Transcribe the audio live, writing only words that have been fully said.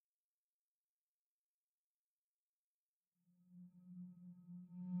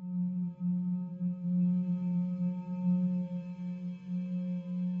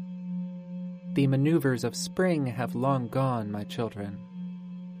The maneuvers of spring have long gone, my children.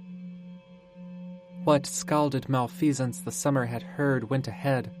 What scalded malfeasance the summer had heard went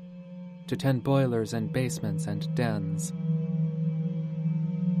ahead to tend boilers and basements and dens.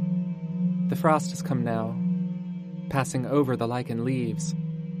 The frost has come now, passing over the lichen leaves,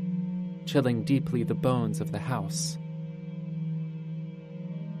 chilling deeply the bones of the house.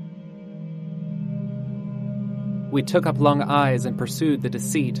 We took up long eyes and pursued the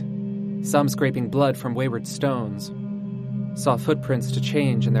deceit, some scraping blood from wayward stones, saw footprints to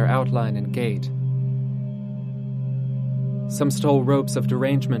change in their outline and gait. Some stole ropes of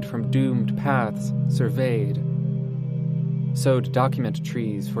derangement from doomed paths, surveyed, sowed document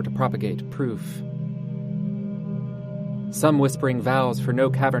trees for to propagate proof. Some whispering vows for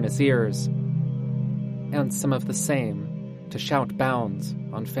no cavernous ears, and some of the same to shout bounds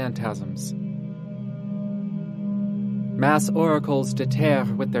on phantasms. Mass oracles deter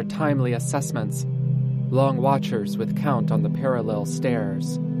with their timely assessments, long watchers with count on the parallel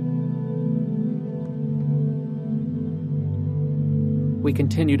stairs. We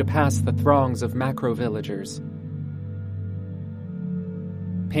continue to pass the throngs of macro-villagers,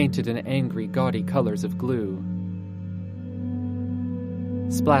 painted in angry, gaudy colors of glue,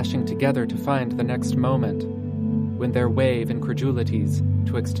 splashing together to find the next moment, when there wave incredulities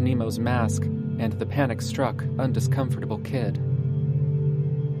twixt Nemo's mask and the panic-struck, undiscomfortable kid.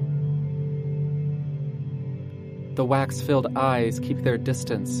 The wax-filled eyes keep their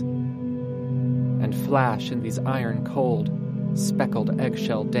distance and flash in these iron-cold, speckled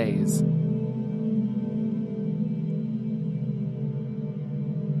eggshell days.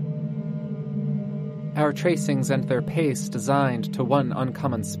 Our tracings and their pace designed to one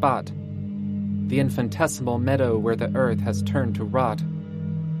uncommon spot, the infinitesimal meadow where the earth has turned to rot.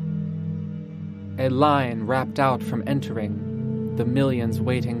 A line wrapped out from entering, the millions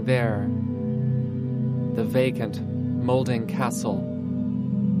waiting there. The vacant, molding castle,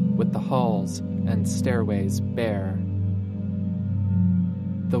 with the halls and stairways bare.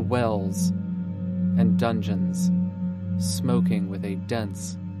 The wells and dungeons, smoking with a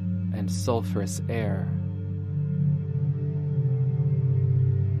dense and sulphurous air.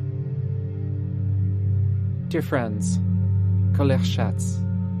 Dear friends, Kolerschatz,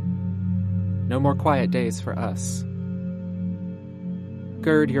 no more quiet days for us.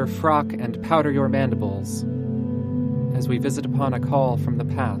 Gird your frock and powder your mandibles as we visit upon a call from the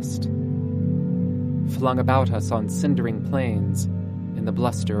past, flung about us on cindering plains in the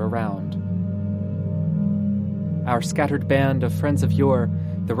bluster around. Our scattered band of friends of yore,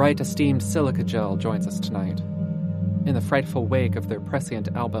 the right-esteemed Silica Gel, joins us tonight, in the frightful wake of their prescient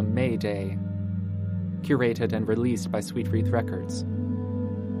album May Day, curated and released by Sweet Wreath Records.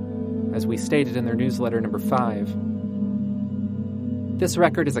 As we stated in their newsletter number 5, this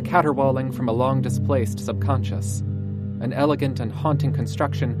record is a caterwauling from a long-displaced subconscious, an elegant and haunting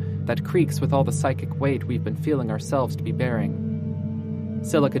construction that creaks with all the psychic weight we've been feeling ourselves to be bearing.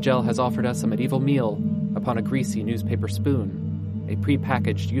 Silica Gel has offered us a medieval meal upon a greasy newspaper spoon, a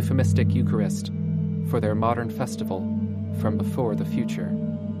pre-packaged euphemistic Eucharist for their modern festival from before the future.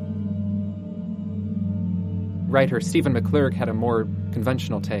 Writer Stephen McClurg had a more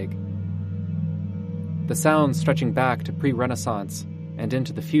conventional take. The sounds stretching back to pre-Renaissance and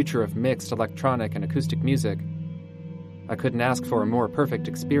into the future of mixed electronic and acoustic music. I couldn't ask for a more perfect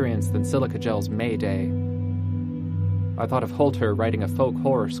experience than Silica Gel's May Day. I thought of Holter writing a folk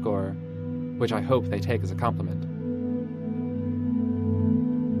horror score, which I hope they take as a compliment.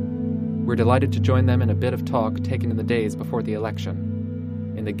 We're delighted to join them in a bit of talk taken in the days before the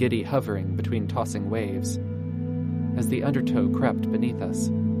election, in the giddy hovering between tossing waves, as the undertow crept beneath us.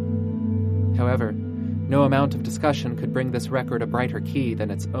 However, no amount of discussion could bring this record a brighter key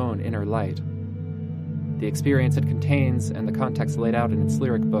than its own inner light. The experience it contains and the context laid out in its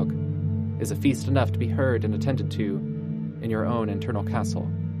lyric book is a feast enough to be heard and attended to in your own internal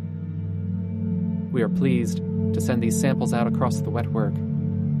castle. We are pleased to send these samples out across the wet work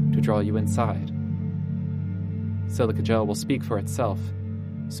to draw you inside. Silica Gel will speak for itself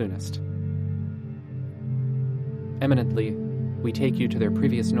soonest. Eminently, we take you to their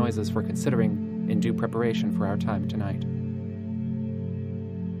previous noises for considering in due preparation for our time tonight.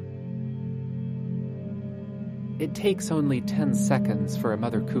 It takes only 10 seconds for a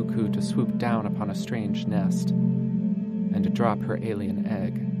mother cuckoo to swoop down upon a strange nest and to drop her alien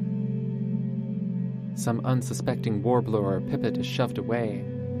egg. Some unsuspecting warbler or pipit is shoved away,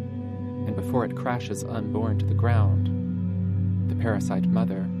 and before it crashes unborn to the ground, the parasite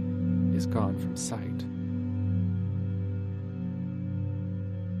mother is gone from sight.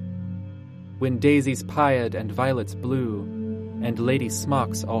 When daisies pied and violets blue, and lady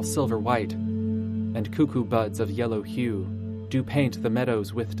smocks all silver white and cuckoo buds of yellow hue do paint the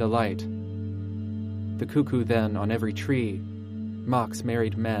meadows with delight. The cuckoo then on every tree mocks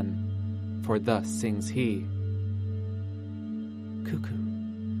married men, for thus sings he. Cuckoo,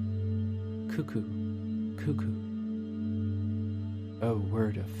 cuckoo, cuckoo. O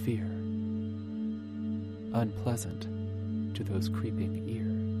word of fear, unpleasant to those creeping ear.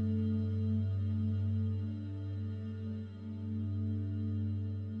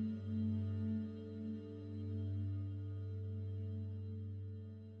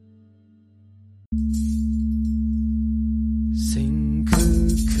 Sing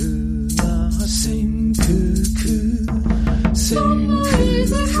cuckoo, now sing cuckoo, sing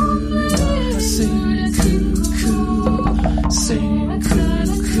cuckoo, now sing cuckoo, sing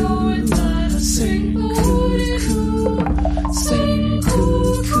cuckoo, now sing cuckoo,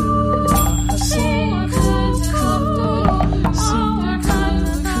 sing cuckoo, now sing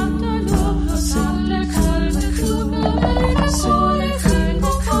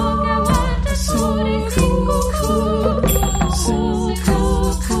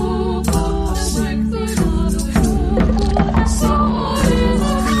cuckoo, sing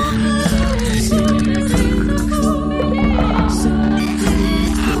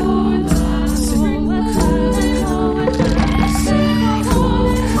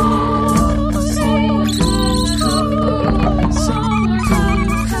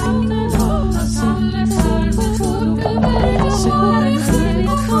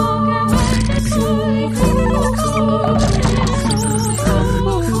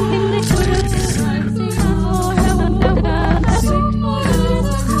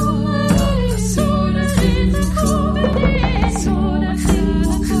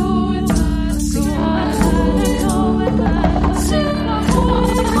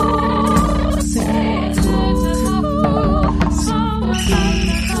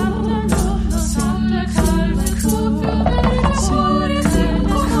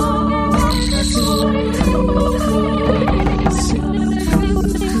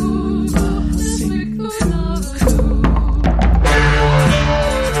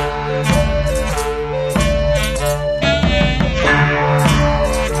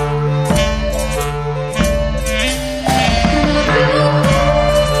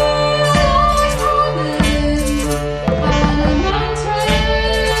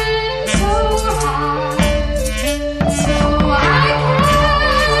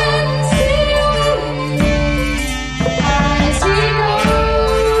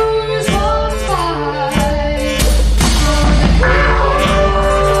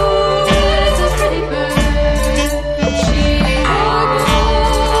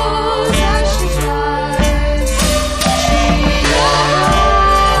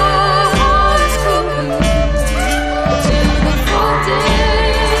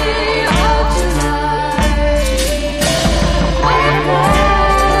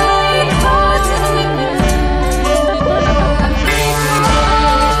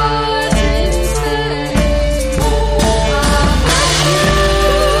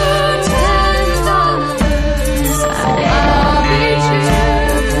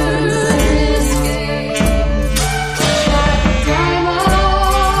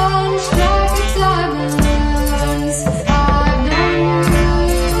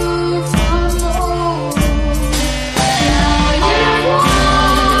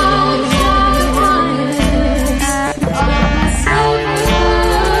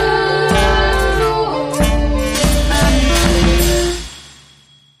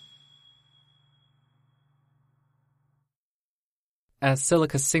As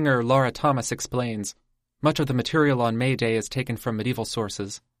Silica singer Laura Thomas explains, much of the material on May Day is taken from medieval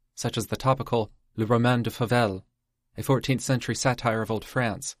sources, such as the topical Le Roman de Fauvel, a 14th century satire of Old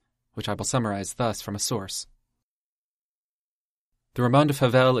France, which I will summarize thus from a source. The Roman de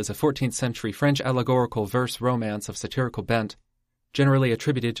Fauvel is a 14th century French allegorical verse romance of satirical bent, generally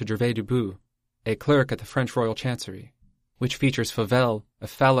attributed to Gervais Dubout, a clerk at the French royal chancery, which features Fauvel, a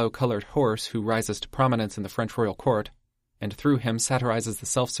fallow-colored horse who rises to prominence in the French royal court, and through him satirizes the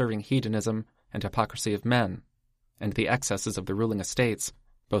self-serving hedonism and hypocrisy of men, and the excesses of the ruling estates,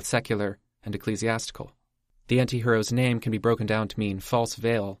 both secular and ecclesiastical. The anti-hero's name can be broken down to mean false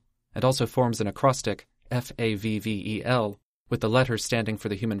veil, and also forms an acrostic, Favvel, with the letters standing for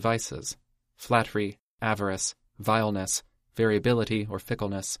the human vices: flattery, avarice, vileness, variability or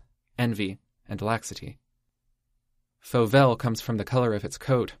fickleness, envy, and laxity. Fauvel comes from the color of its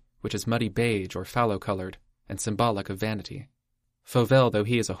coat, which is muddy beige or fallow-colored, and symbolic of vanity. Fauvel, though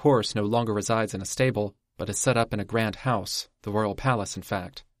he is a horse, no longer resides in a stable, but is set up in a grand house, the royal palace in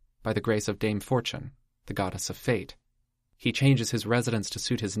fact, by the grace of Dame Fortune, the goddess of fate. He changes his residence to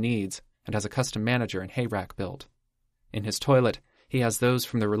suit his needs, and has a custom manager and hayrack built. In his toilet, he has those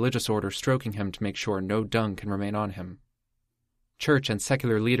from the religious order stroking him to make sure no dung can remain on him. Church and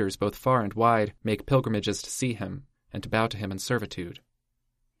secular leaders both far and wide make pilgrimages to see him and to bow to him in servitude.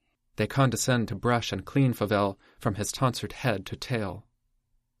 They condescend to brush and clean Fauvel from his tonsured head to tail.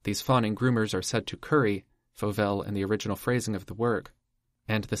 These fawning groomers are said to curry Fauvel in the original phrasing of the work,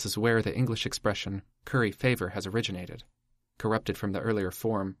 and this is where the English expression curry favor has originated, corrupted from the earlier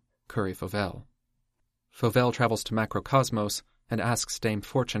form curry Fauvel. Fauvel travels to Macrocosmos and asks Dame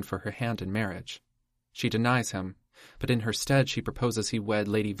Fortune for her hand in marriage. She denies him, but in her stead she proposes he wed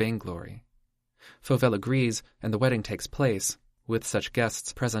Lady Vainglory. Fauvel agrees, and the wedding takes place, with such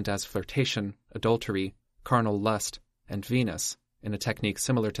guests present as flirtation, adultery, carnal lust, and Venus, in a technique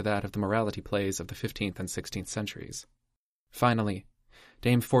similar to that of the morality plays of the 15th and 16th centuries. Finally,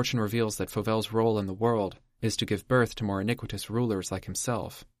 Dame Fortune reveals that Fauvel's role in the world is to give birth to more iniquitous rulers like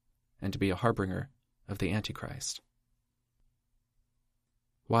himself, and to be a harbinger of the Antichrist.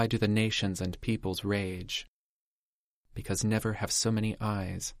 Why do the nations and peoples rage? Because never have so many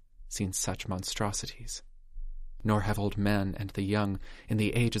eyes seen such monstrosities, nor have old men and the young in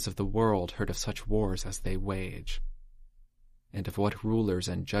the ages of the world heard of such wars as they wage, and of what rulers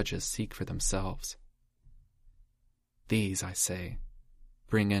and judges seek for themselves. These, I say,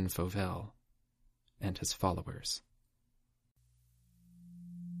 bring in Fauvel and his followers.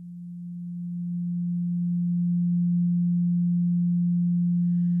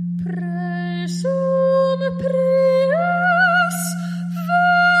 Presum prius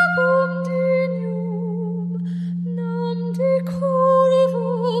verbum dignum, nam decorvo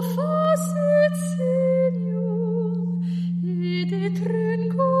facit senium, id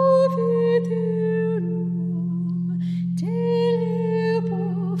trinco vidernum, de lebo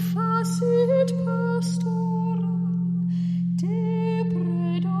facit pastoram, de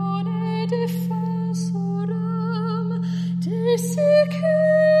predone defensoram, de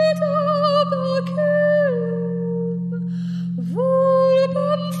sicet abacum,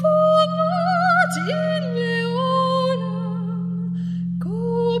 vulpem format in leonam,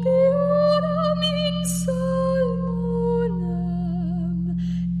 gobionam in salmonam,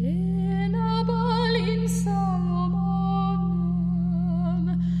 in abacum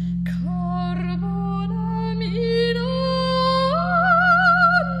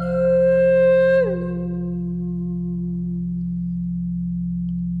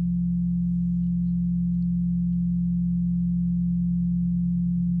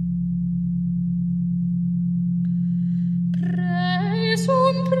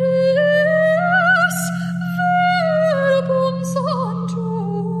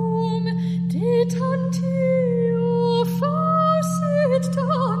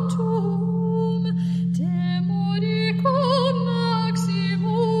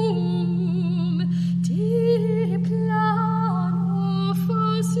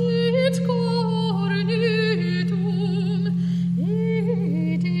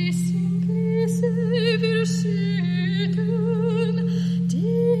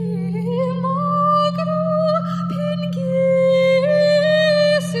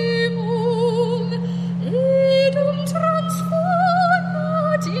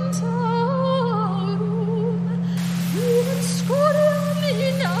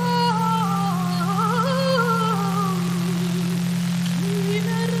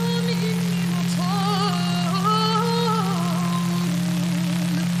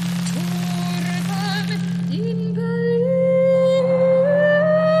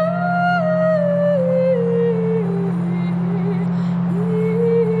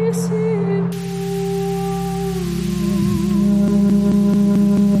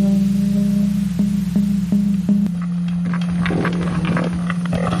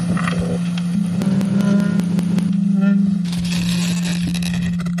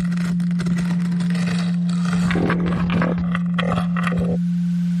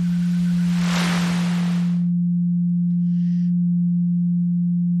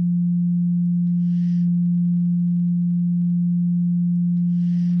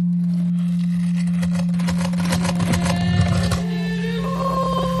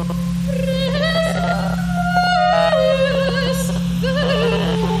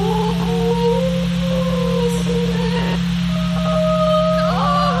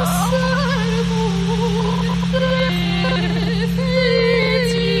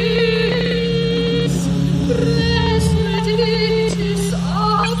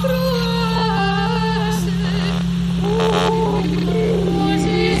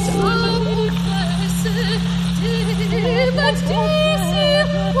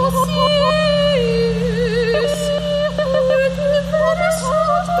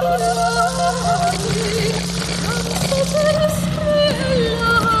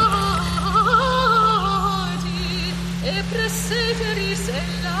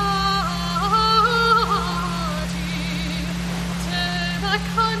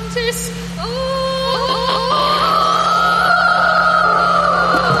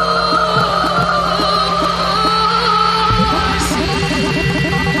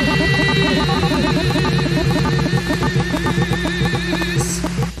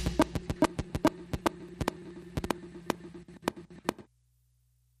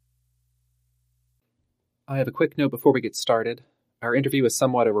I have a quick note before we get started. Our interview is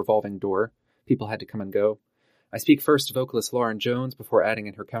somewhat a revolving door. People had to come and go. I speak first to vocalist Lauren Jones before adding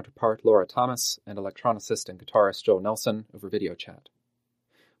in her counterpart Laura Thomas and electronicist and guitarist Joel Nelson over video chat.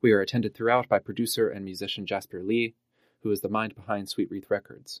 We are attended throughout by producer and musician Jasper Lee, who is the mind behind Sweet Wreath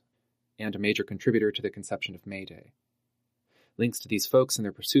Records, and a major contributor to the conception of Mayday. Links to these folks and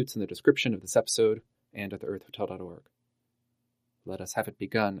their pursuits in the description of this episode and at theearthhotel.org. Let us have it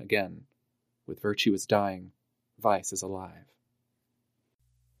begun again. With virtue is dying, vice is alive.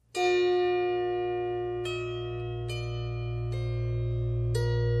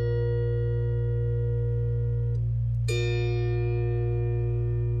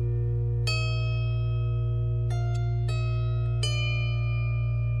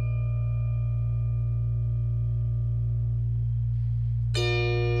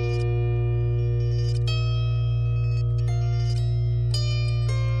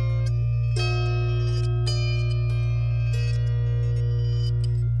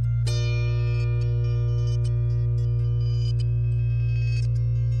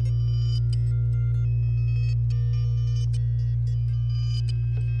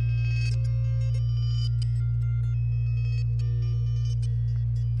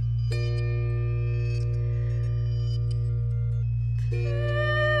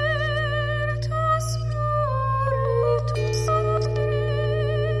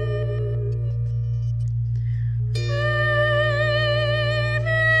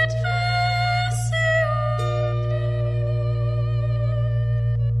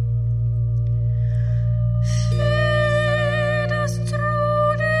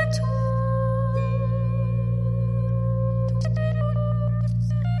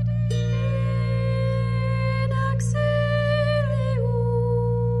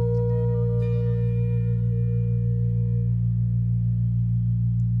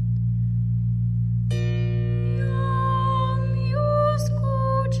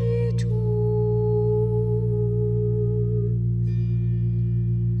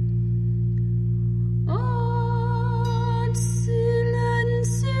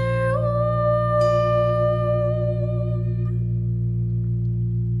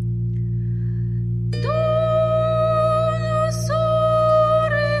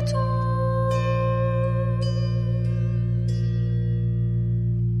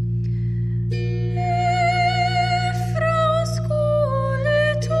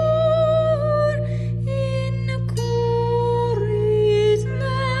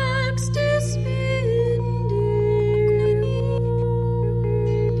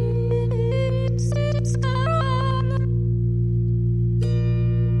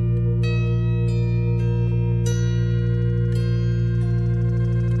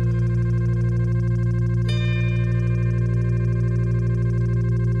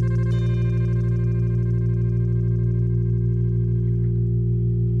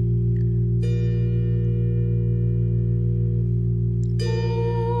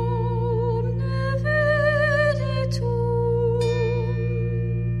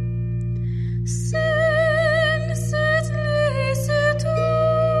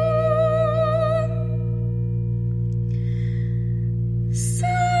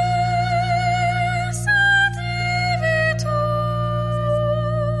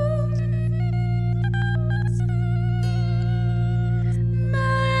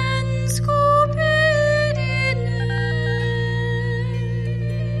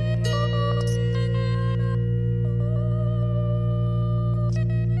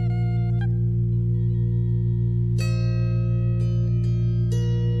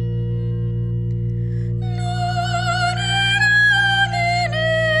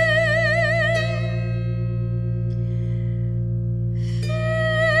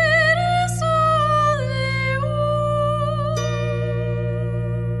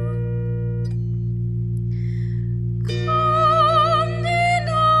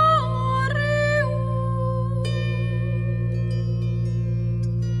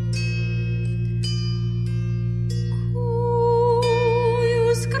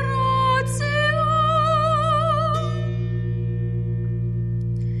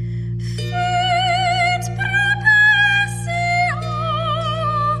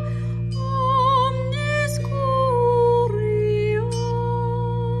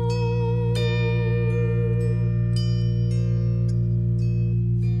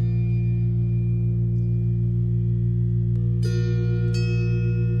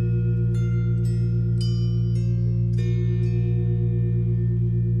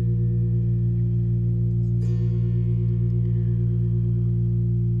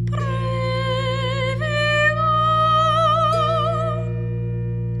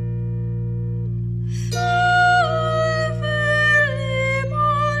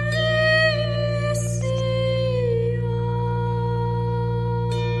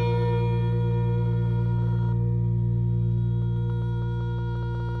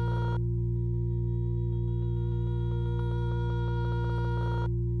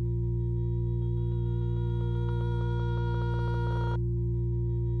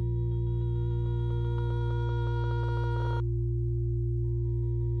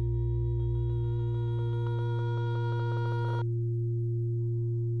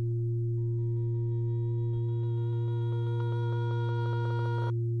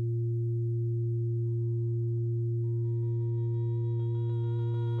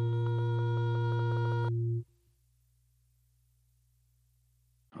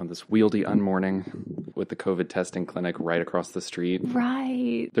 this wieldy unmorning with the COVID testing clinic right across the street.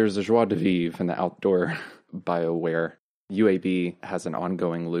 Right. There's a joie de vivre in the outdoor BioWare. UAB has an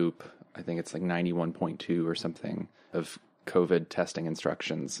ongoing loop. I think it's like 91.2 or something of COVID testing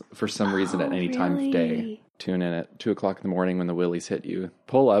instructions for some reason at any time of day. Tune in at 2 o'clock in the morning when the willies hit you.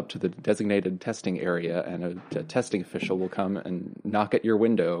 Pull up to the designated testing area, and a testing official will come and knock at your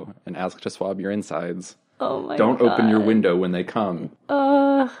window and ask to swab your insides. Oh my Don't God. open your window when they come.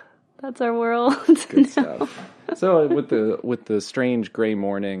 That's our world. Good stuff. So with the strange gray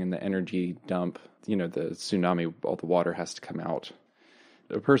morning and the energy dump, the tsunami, all the water has to come out.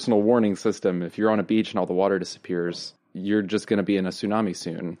 A personal warning system, if you're on a beach and all the water disappears, you're just going to be in a tsunami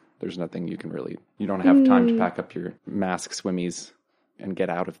soon. There's nothing you don't have time to pack up your mask swimmies and get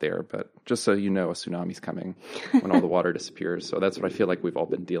out of there. But just so you know, a tsunami's coming when all the water disappears. So that's what I feel like we've all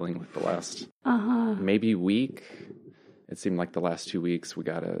been dealing with the last maybe week. It seemed like the last 2 weeks we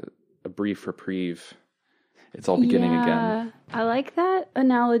got a brief reprieve. It's all beginning again. I like that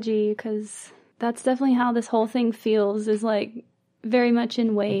analogy because that's definitely how this whole thing feels, is like very much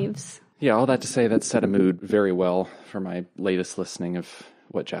in waves. Yeah, all that to say, that set a mood very well for my latest listening of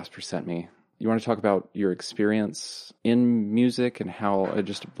what Jasper sent me. You want to talk about your experience in music and how,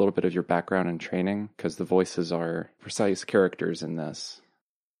 just a little bit of your background and training? Because the voices are precise characters in this.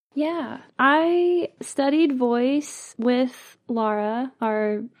 Yeah. I studied voice with Laura,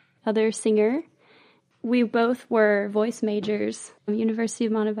 our other singer. We both were voice majors at the University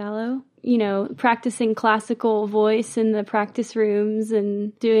of Montevallo. Practicing classical voice in the practice rooms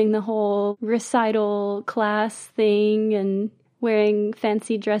and doing the whole recital class thing and wearing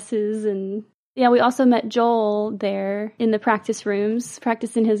fancy dresses. And yeah, we also met Joel there in the practice rooms,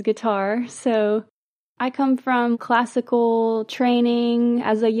 practicing his guitar. So I come from classical training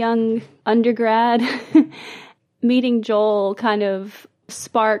as a young undergrad. Meeting Joel kind of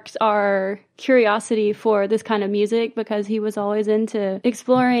sparked our curiosity for this kind of music because he was always into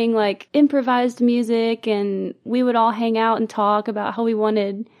exploring like improvised music, and we would all hang out and talk about how we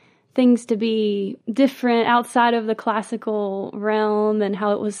wanted things to be different outside of the classical realm and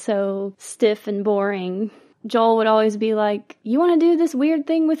how it was so stiff and boring. Joel would always be like, "You want to do this weird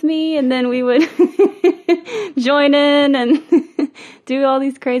thing with me?" And then we would join in and do all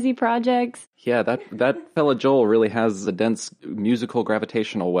these crazy projects. Yeah, that fella Joel really has a dense musical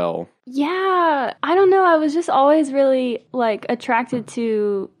gravitational well. Yeah, I don't know. I was just always really like attracted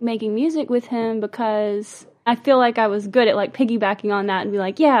to making music with him because I feel like I was good at like piggybacking on that and be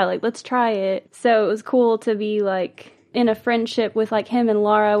like, yeah, like let's try it. So it was cool to be like in a friendship with like him and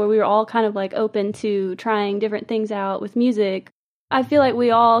Laura where we were all kind of like open to trying different things out with music. I feel like we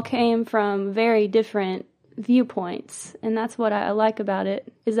all came from very different viewpoints, and that's what I like about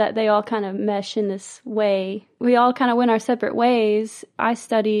it, is that they all kind of mesh in this way. We all kind of went our separate ways. I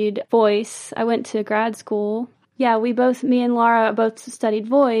studied voice. I went to grad school. Yeah, me and Laura both studied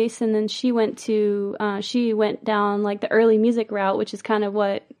voice, and then she went down like the early music route, which is kind of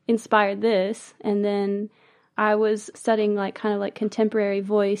what inspired this. And then I was studying like kind of like contemporary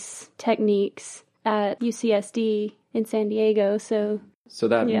voice techniques at UCSD in San Diego. So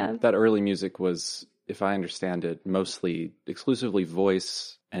that early music was, if I understand it, mostly exclusively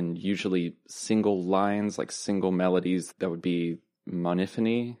voice and usually single lines, like single melodies that would be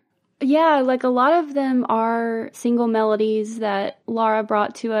monophony. Yeah, like a lot of them are single melodies that Laura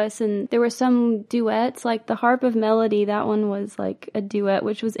brought to us, and there were some duets, like the Harp of Melody, that one was like a duet,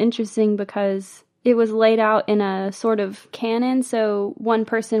 which was interesting because it was laid out in a sort of canon, so one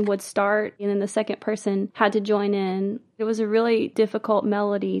person would start and then the second person had to join in. It was a really difficult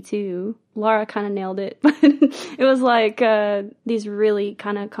melody too. Laura kind of nailed it, but it was like these really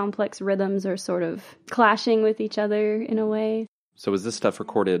kind of complex rhythms are sort of clashing with each other in a way. So was this stuff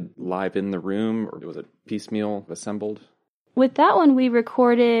recorded live in the room, or was it piecemeal assembled? With that one, we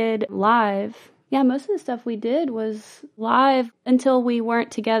recorded live. Yeah, most of the stuff we did was live until we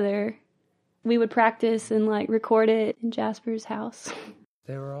weren't together. We would practice and like record it in Jasper's house.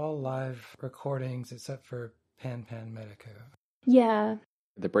 They were all live recordings except for Pan Pan Medico. Yeah.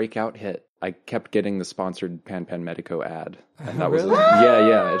 The breakout hit. I kept getting the sponsored Pan Pan Medico ad. And that Really? was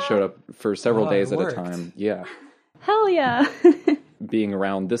yeah, it showed up for several days at worked. a time. Yeah. Hell yeah. Being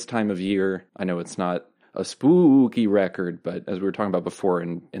around this time of year, I know it's not a spooky record, but as we were talking about before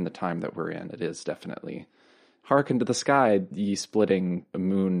in the time that we're in, it is definitely hearken to the sky, ye splitting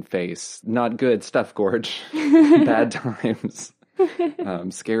moon face. Not good stuff, Gorge. Bad times.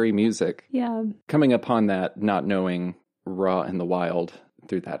 Scary music. Yeah. Coming upon that, not knowing Raw in the Wild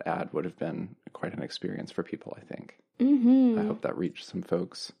through that ad would have been quite an experience for people, I think. I hope that reached some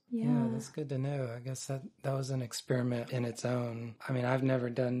folks. Yeah, that's good to know. I guess that was an experiment in its own. I mean, I've never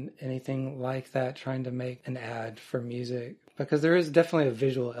done anything like that, trying to make an ad for music, because there is definitely a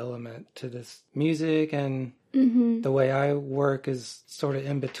visual element to this music, and the way I work is sort of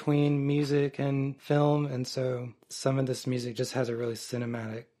in between music and film, and so some of this music just has a really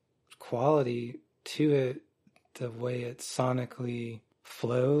cinematic quality to it, the way it sonically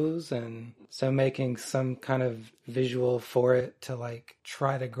flows, and so making some kind of visual for it to like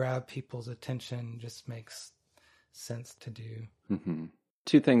try to grab people's attention just makes sense to do.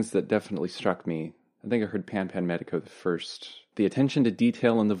 Two things that definitely struck me. I think I heard Pan Pan Medico the first. The attention to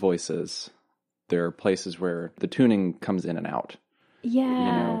detail in the voices. There are places where the tuning comes in and out.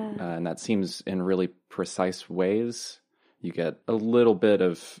 Yeah. And that seems in really precise ways. You get a little bit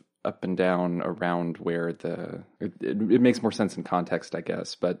of up and down around where it makes more sense in context, I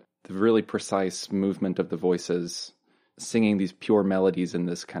guess, but the really precise movement of the voices, singing these pure melodies in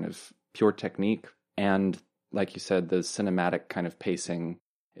this kind of pure technique, and like you said, the cinematic kind of pacing,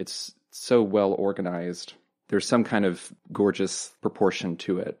 it's so well organized. There's some kind of gorgeous proportion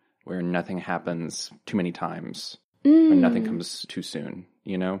to it where nothing happens too many times, or nothing comes too soon,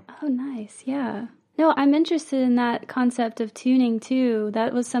 Oh, nice. Yeah. No, I'm interested in that concept of tuning too.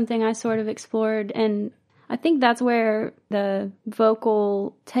 That was something I sort of explored, and I think that's where the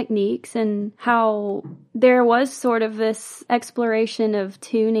vocal techniques and how there was sort of this exploration of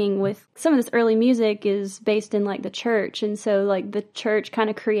tuning with some of this early music is based in like the church. And so like the church kind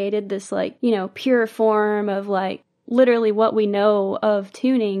of created this like, pure form of like literally what we know of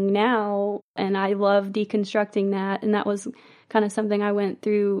tuning now. And I love deconstructing that. And that was kind of something I went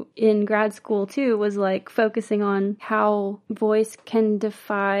through in grad school too, was like focusing on how voice can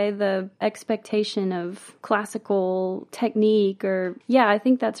defy the expectation of classical technique I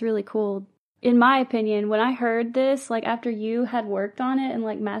think that's really cool. In my opinion, when I heard this, like after you had worked on it and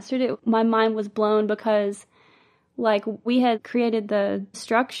like mastered it, my mind was blown because like we had created the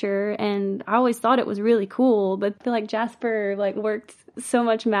structure and I always thought it was really cool, but I feel like Jasper like worked so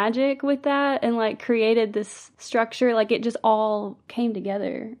much magic with that and like created this structure. Like it just all came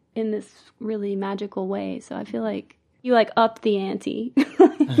together in this really magical way. So I feel like you like upped the ante.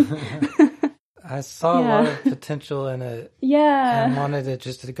 I saw a lot of potential in it. Yeah. And wanted it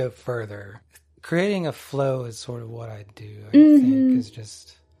just to go further. Creating a flow is sort of what I do, I think, is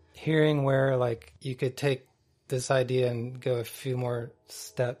just hearing where like you could take this idea and go a few more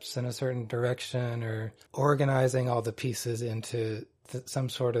steps in a certain direction, or organizing all the pieces into some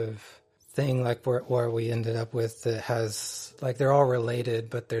sort of thing like where we ended up with that has like they're all related,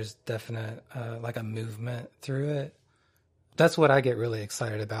 but there's definite like a movement through it. That's what I get really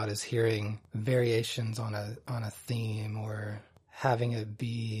excited about, is hearing variations on a theme, or having it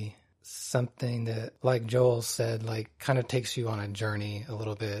be something that, like Joel said, like kind of takes you on a journey a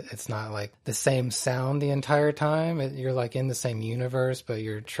little bit. It's not like the same sound the entire time. You're like in the same universe, but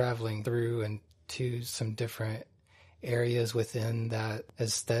you're traveling through and to some different areas within that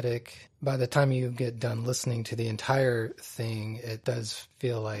aesthetic. By the time you get done listening to the entire thing, it does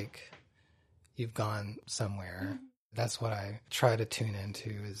feel like you've gone somewhere. That's what I try to tune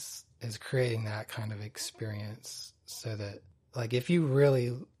into, is creating that kind of experience, so that like if you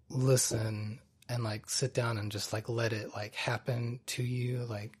really listen and like sit down and just like let it like happen to you,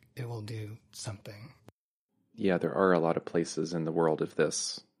 like it will do something. Yeah, there are a lot of places in the world of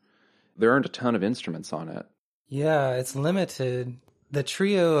this. There aren't a ton of instruments on it. Yeah, it's limited. The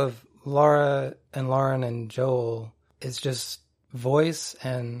trio of Laura and Lauren and Joel is just voice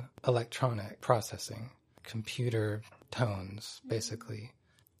and electronic processing, computer tones, basically.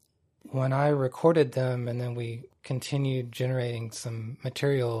 When I recorded them and then we continued generating some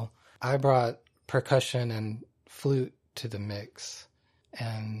material, I brought percussion and flute to the mix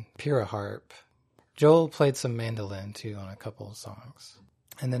and pure harp. Joel played some mandolin too on a couple of songs.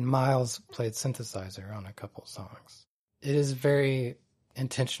 And then Miles played synthesizer on a couple of songs. It is very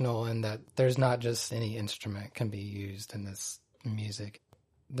intentional in that there's not just any instrument can be used in this music.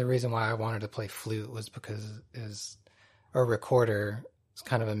 The reason why I wanted to play flute was because a recorder. It's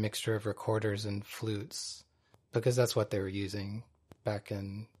kind of a mixture of recorders and flutes, because that's what they were using back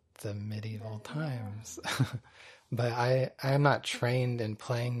in the medieval times. But I am not trained in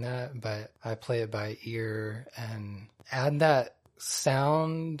playing that, but I play it by ear and add that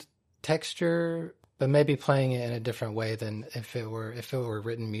sound texture, but maybe playing it in a different way than if it were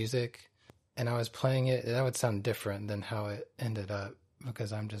written music and I was playing it, that would sound different than how it ended up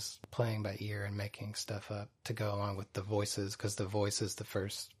because I'm just playing by ear and making stuff up to go along with the voices, because the voice is the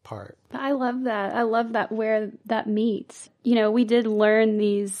first part. I love that. I love that where that meets. You know, we did learn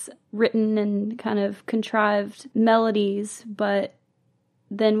these written and kind of contrived melodies, but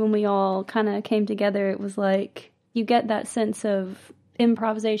then when we all kind of came together, it was like you get that sense of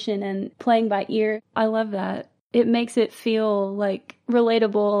improvisation and playing by ear. I love that. It makes it feel like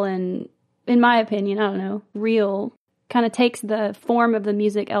relatable and, in my opinion, I don't know, real. Kind of takes the form of the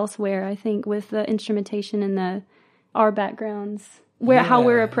music elsewhere, I think, with the instrumentation and our backgrounds, how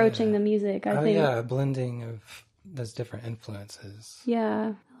we're approaching the music, I think. Yeah, a blending of those different influences.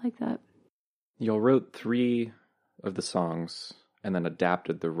 Yeah, I like that. Y'all wrote 3 of the songs and then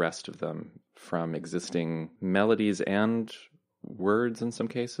adapted the rest of them from existing melodies and words in some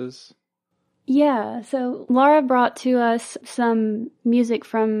cases. Yeah, so Laura brought to us some music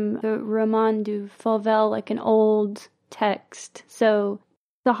from the Roman du Fauvel, like an old text. So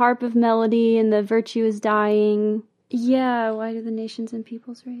the harp of melody and the virtue is dying. Yeah, why do the nations and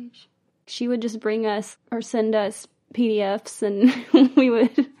peoples rage? She would just bring us or send us PDFs and we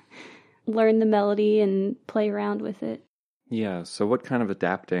would learn the melody and play around with it. Yeah, so what kind of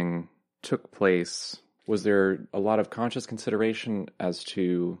adapting took place? Was there a lot of conscious consideration as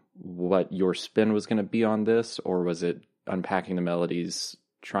to what your spin was going to be on this, or was it unpacking the melodies,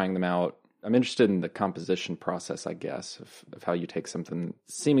 trying them out? I'm interested in the composition process, I guess, of how you take something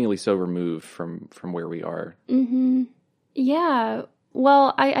seemingly so removed from where we are. Mm-hmm. Yeah.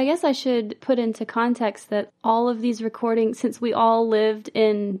 Well, I guess I should put into context that all of these recordings, since we all lived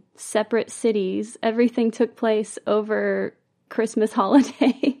in separate cities, everything took place over Christmas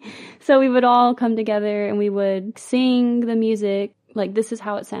holiday. So we would all come together and we would sing the music, like, this is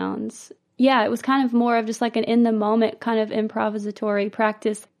how it sounds. Yeah, it was kind of more of just like an in the moment kind of improvisatory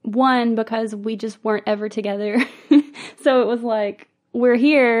practice. One, because we just weren't ever together. So it was like, we're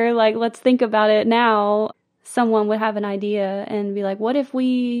here, like, let's think about it now. Someone would have an idea and be like, what if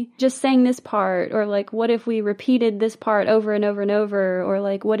we just sang this part? Or like, what if we repeated this part over and over and over? Or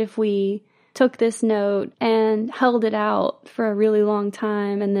like, what if we took this note and held it out for a really long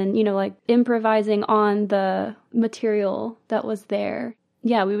time and then, you know, like improvising on the material that was there.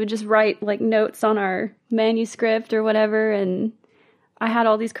 Yeah, we would just write like notes on our manuscript or whatever, and I had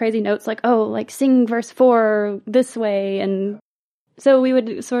all these crazy notes like, oh, like sing verse 4 this way, and so we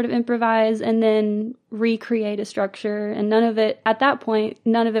would sort of improvise and then recreate a structure, and at that point,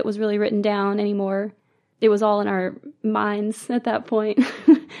 none of it was really written down anymore. It was all in our minds at that point.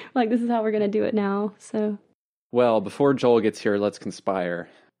 Like, this is how we're going to do it now. So, well, before Joel gets here, let's conspire.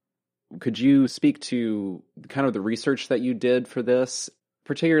 Could you speak to kind of the research that you did for this,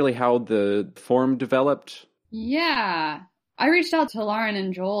 particularly how the form developed? Yeah. I reached out to Lauren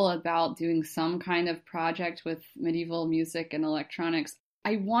and Joel about doing some kind of project with medieval music and electronics.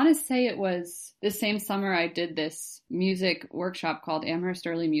 I want to say it was the same summer I did this music workshop called Amherst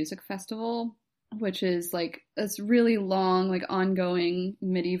Early Music Festival, which is like this really long, like ongoing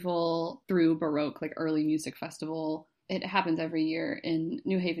medieval through Baroque, like early music festival. It happens every year in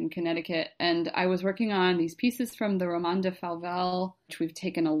New Haven, Connecticut. And I was working on these pieces from the Roman de Fauvel, which we've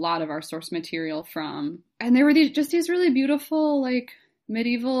taken a lot of our source material from. And they were these really beautiful, like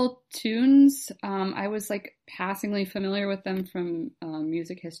medieval tunes. I was like passingly familiar with them from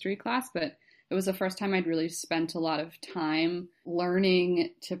music history class, but it was the first time I'd really spent a lot of time learning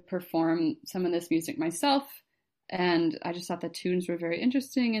to perform some of this music myself. And I just thought the tunes were very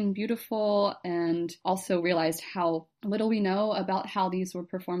interesting and beautiful, and also realized how little we know about how these were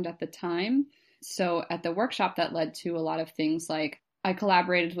performed at the time. So at the workshop, that led to a lot of things like I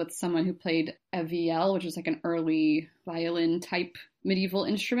collaborated with someone who played a viol, which is like an early violin type medieval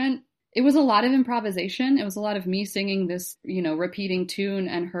instrument. It was a lot of improvisation. It was a lot of me singing this, repeating tune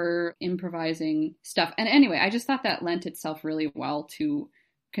and her improvising stuff. And anyway, I just thought that lent itself really well to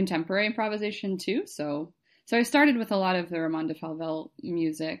contemporary improvisation too. So I started with a lot of the Roman de Fauvel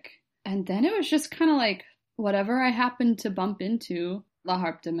music. And then it was just kind of like whatever I happened to bump into. La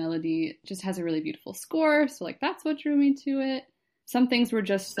Harpe de Mélodie just has a really beautiful score. So like that's what drew me to it. Some things were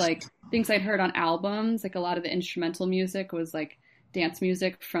just like things I'd heard on albums. Like a lot of the instrumental music was like dance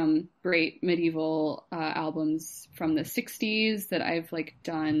music from great medieval albums from the 60s that I've like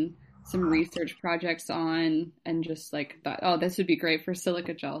done some research projects on, and just like thought, oh, this would be great for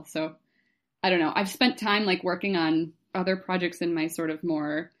Silica gel. So I don't know. I've spent time like working on other projects in my sort of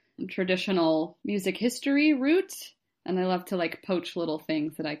more traditional music history route. And I love to like poach little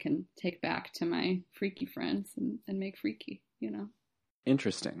things that I can take back to my freaky friends and make freaky,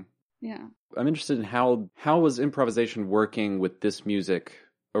 Interesting. Yeah. I'm interested in how was improvisation working with this music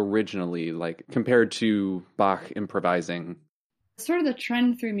originally, like compared to Bach improvising? Sort of the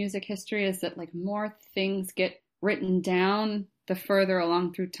trend through music history is that like more things get written down the further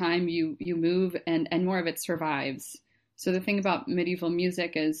along through time you move, and more of it survives. So the thing about medieval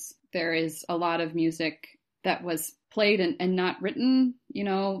music is there is a lot of music that was played and not written, you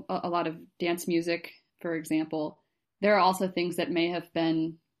know, a lot of dance music, for example. There are also things that may have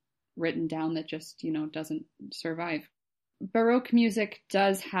been written down that just, you know, doesn't survive. Baroque music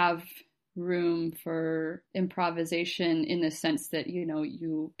does have room for improvisation in the sense that, you know,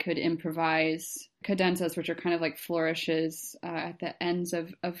 you could improvise cadenzas, which are kind of like flourishes at the ends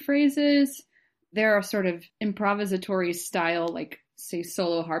of phrases. There are sort of improvisatory style, like say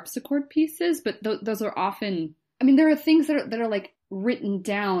solo harpsichord pieces, but those are often, I mean, there are things that are like written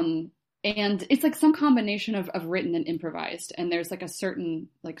down, and it's like some combination of written and improvised. And there's like a certain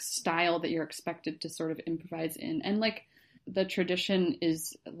like style that you're expected to sort of improvise in. And like the tradition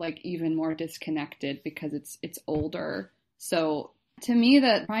is like even more disconnected because it's older. So to me,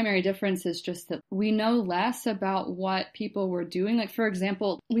 the primary difference is just that we know less about what people were doing. Like, for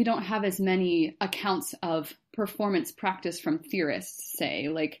example, we don't have as many accounts of performance practice from theorists, say.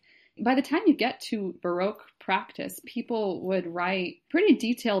 Like, by the time you get to Baroque practice, people would write pretty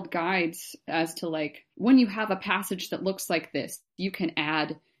detailed guides as to, like, when you have a passage that looks like this, you can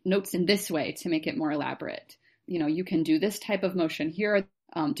add notes in this way to make it more elaborate. You know, you can do this type of motion here,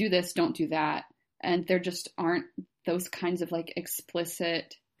 do this, don't do that. And there just aren't those kinds of like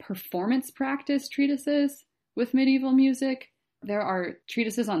explicit performance practice treatises with medieval music. There are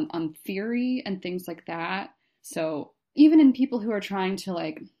treatises on theory and things like that. So even in people who are trying to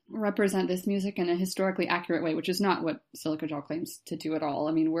like represent this music in a historically accurate way, which is not what Silica Gel claims to do at all.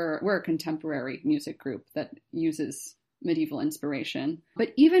 I mean, we're a contemporary music group that uses medieval inspiration. But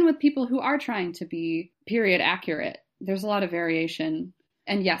even with people who are trying to be period accurate, there's a lot of variation.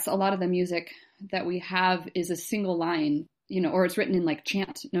 And yes, a lot of the music that we have is a single line, you know, or it's written in like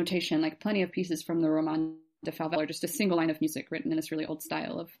chant notation, like plenty of pieces from the Roman de Falvel are just a single line of music written in this really old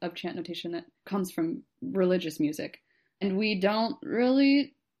style of chant notation that comes from religious music. And we don't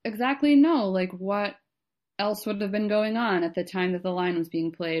really exactly know like what else would have been going on at the time that the line was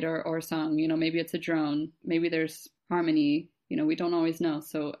being played or sung. You know, maybe it's a drone, maybe there's harmony, you know, we don't always know.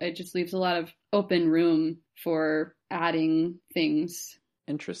 So it just leaves a lot of open room for adding things.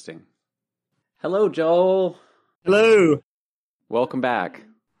 Interesting. Hello, Joel. Hello. Welcome back.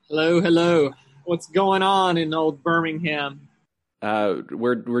 Hello. What's going on in old Birmingham?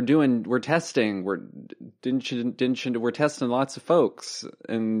 We're testing. We're testing lots of folks,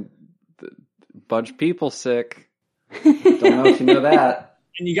 and a bunch of people sick. Don't know if you know that.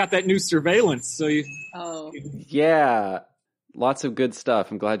 And you got that new surveillance, so you. Oh. Yeah, lots of good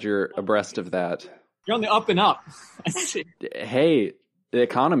stuff. I'm glad you're abreast of that. You're on the up and up. I see. Hey, the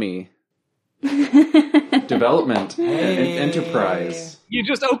economy. Development, enterprise. You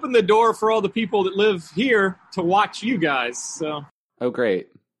just opened the door for all the people that live here to watch you guys. So. Oh, great!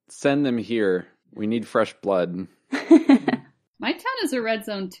 Send them here. We need fresh blood. My town is a red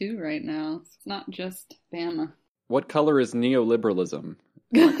zone too right now. It's not just Bama. What color is neoliberalism?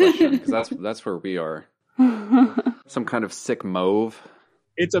 Because that's where we are. Some kind of sick mauve.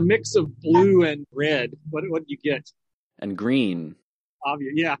 It's a mix of blue and red. What do you get? And green.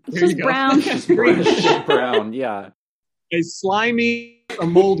 Obvious. Yeah, there Just you go. brown. Just brownish brown, yeah. A slimy, a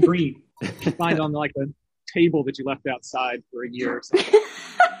mold green. You find on like a table that you left outside for a year or something.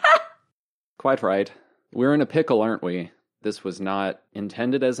 Quite right. We're in a pickle, aren't we? This was not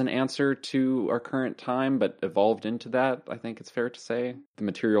intended as an answer to our current time, but evolved into that, I think it's fair to say. The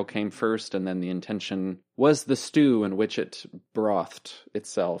material came first, and then the intention was the stew in which it brothed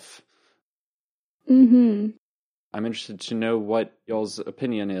itself. Mm-hmm. I'm interested to know what y'all's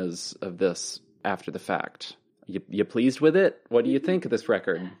opinion is of this after the fact. You pleased with it? What do you think of this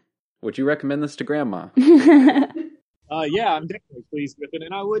record? Would you recommend this to Grandma? Yeah, I'm definitely pleased with it,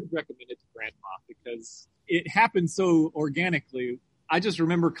 and I would recommend it to Grandma because it happened so organically. I just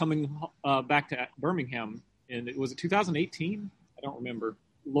remember coming back to Birmingham, and it was 2018? I don't remember.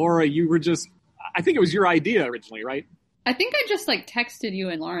 Laura, you were just, I think it was your idea originally, right? I think I just like texted you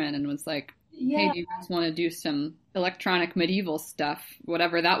and Lauren and was like, hey, do you guys want to do some electronic medieval stuff,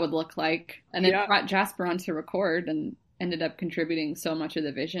 whatever that would look like? And then brought Jasper on to record and ended up contributing so much of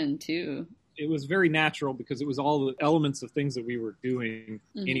the vision too. It was very natural because it was all the elements of things that we were doing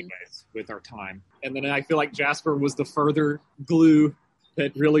anyways with our time. And then I feel like Jasper was the further glue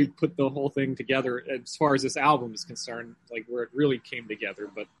that really put the whole thing together as far as this album is concerned, like where it really came together.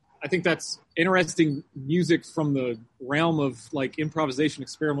 But I think that's interesting music from the realm of like improvisation,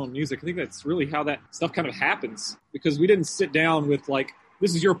 experimental music. I think that's really how that stuff kind of happens because we didn't sit down with like,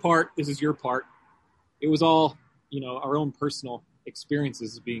 this is your part, this is your part. It was all, you know, our own personal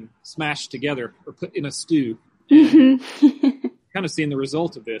experiences being smashed together or put in a stew. And kind of seeing the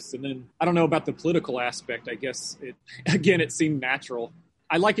result of this. And then I don't know about the political aspect. I guess it seemed natural.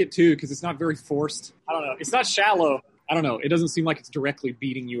 I like it too because it's not very forced. I don't know. It's not shallow. I don't know. It doesn't seem like it's directly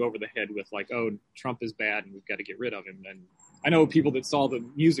beating you over the head with like, oh, Trump is bad and we've got to get rid of him. And I know people that saw the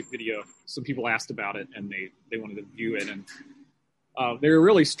music video. Some people asked about it and they wanted to view it, and they were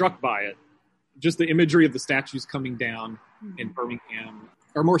really struck by it. Just the imagery of the statues coming down in Birmingham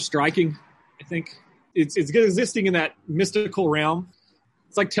are more striking, I think. It's existing in that mystical realm.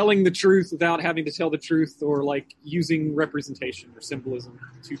 It's like telling the truth without having to tell the truth, or like using representation or symbolism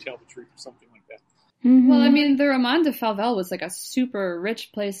to tell the truth or something like that. Mm-hmm. Well, I mean, the Roman de Falvel was like a super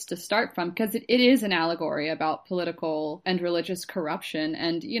rich place to start from because it is an allegory about political and religious corruption.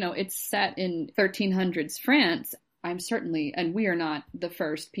 And, you know, it's set in 1300s France. And we are not the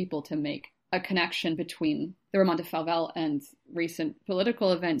first people to make a connection between the Roman de Falvel and recent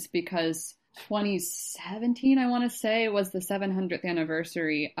political events, because 2017, I want to say, was the 700th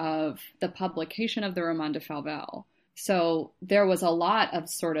anniversary of the publication of the Roman de Falvel. So there was a lot of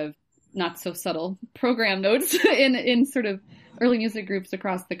sort of not so subtle program notes in sort of early music groups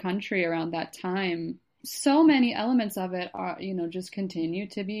across the country around that time. So many elements of it are, you know, just continue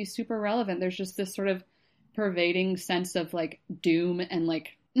to be super relevant. There's just this sort of pervading sense of like doom and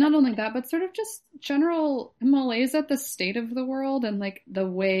like, not only that, but sort of just general malaise at the state of the world and like the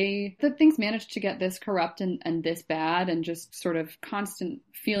way that things managed to get this corrupt and this bad, and just sort of constant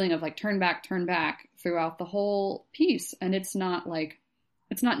feeling of like turn back throughout the whole piece. And it's not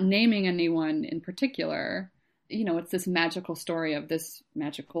naming anyone in particular. You know, it's this magical story of this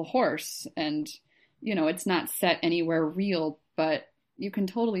magical horse, and, you know, it's not set anywhere real, but you can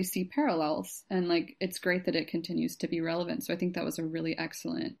totally see parallels, and like it's great that it continues to be relevant. So I think that was a really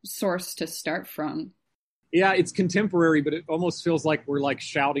excellent source to start from. Yeah, it's contemporary, but it almost feels like we're like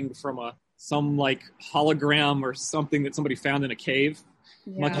shouting from some like hologram or something that somebody found in a cave.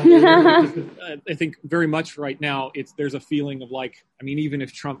 Yeah. I think very much right now there's a feeling of like, I mean, even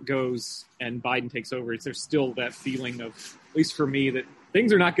if Trump goes and Biden takes over, there's still that feeling of, at least for me, that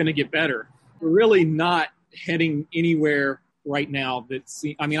things are not going to get better. We're really not heading anywhere right now.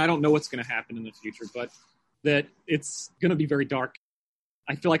 I mean, I don't know what's going to happen in the future, but that it's going to be very dark.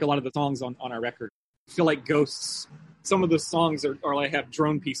 I feel like a lot of the songs on our record feel like ghosts. Some of the songs are like have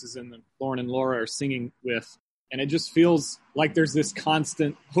drone pieces in them. Lauren and Laura are singing with, and it just feels like there's this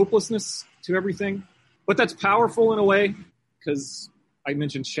constant hopelessness to everything. But that's powerful in a way, because I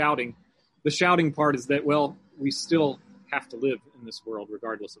mentioned shouting. The shouting part is that, well, we still have to live in this world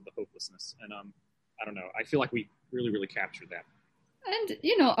regardless of the hopelessness. And I don't know. I feel like we really, really captured that. And,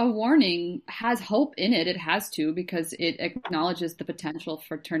 you know, a warning has hope in it. It has to, because it acknowledges the potential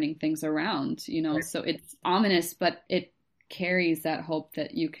for turning things around, you know. Right. So it's ominous, but it carries that hope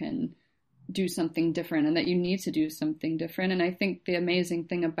that you can do something different and that you need to do something different. And I think the amazing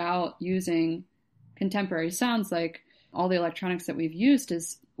thing about using contemporary sounds, like all the electronics that we've used,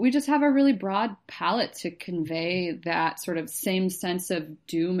 is we just have a really broad palette to convey that sort of same sense of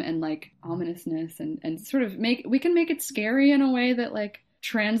doom and like ominousness, and sort of we can make it scary in a way that like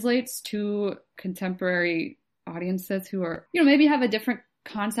translates to contemporary audiences who are, you know, maybe have a different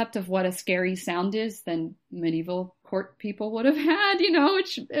concept of what a scary sound is than medieval court people would have had, you know,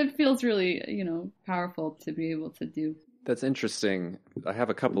 which it feels really, you know, powerful to be able to do. That's interesting. I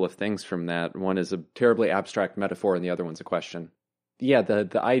have a couple of things from that. One is a terribly abstract metaphor and the other one's a question. Yeah, the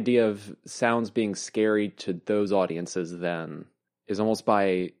idea of sounds being scary to those audiences then is almost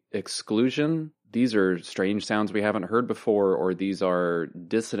by exclusion. These are strange sounds we haven't heard before, or these are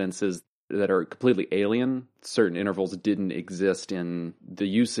dissonances that are completely alien. Certain intervals didn't exist in the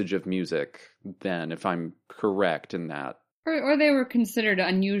usage of music then, if I'm correct in that. Or they were considered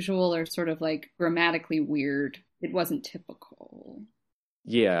unusual or sort of like grammatically weird. It wasn't typical.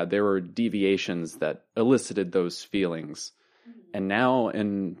 Yeah, there were deviations that elicited those feelings. And now,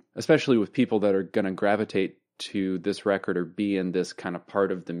 and especially with people that are going to gravitate to this record or be in this kind of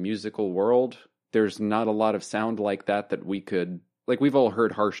part of the musical world, there's not a lot of sound like that we could, like, we've all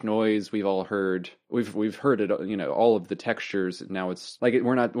heard harsh noise, we've heard it, you know, all of the textures. Now it's like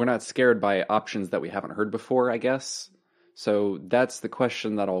we're not scared by options that we haven't heard before, I guess. So that's the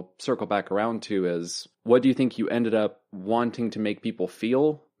question that I'll circle back around to is, what do you think you ended up wanting to make people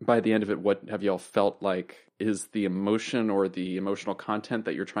feel by the end of it? What have y'all felt like is the emotion or the emotional content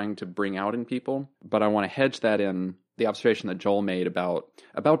that you're trying to bring out in people? But I want to hedge that in the observation that Joel made about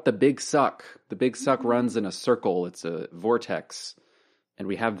the big suck. The big suck runs in a circle. It's a vortex. And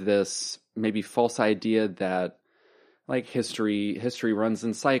we have this maybe false idea that like history runs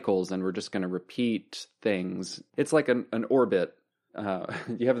in cycles and we're just going to repeat things. It's like an orbit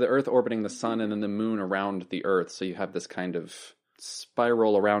You have the Earth orbiting the sun and then the moon around the Earth. So you have this kind of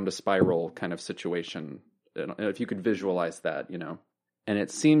spiral around a spiral kind of situation. If you could visualize that, And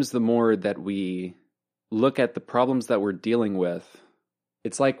it seems the more that we look at the problems that we're dealing with,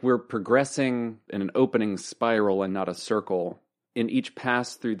 it's like we're progressing in an opening spiral and not a circle. In each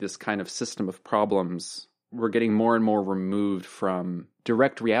pass through this kind of system of problems, we're getting more and more removed from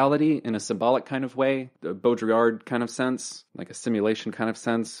direct reality in a symbolic kind of way, the Baudrillard kind of sense, like a simulation kind of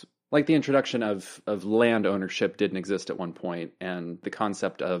sense. Like the introduction of land ownership didn't exist at one point, and the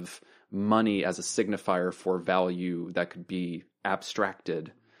concept of money as a signifier for value that could be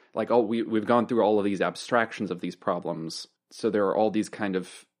abstracted. Like, we've gone through all of these abstractions of these problems, so there are all these kind of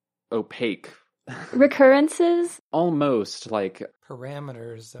opaque recurrences, almost like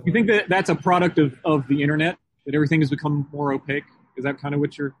parameters. You think that that's a product of the internet, that everything has become more opaque? Is that kind of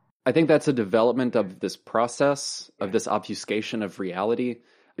what you're... I think that's a development of this process, of this obfuscation of reality.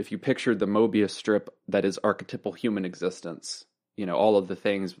 If you pictured the Mobius strip that is archetypal human existence, all of the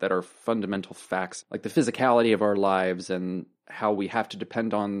things that are fundamental facts, like the physicality of our lives and how we have to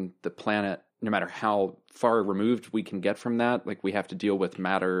depend on the planet, no matter how far removed we can get from that. Like, we have to deal with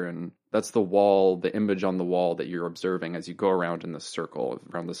matter, and that's the wall, the image on the wall that you're observing as you go around in this circle,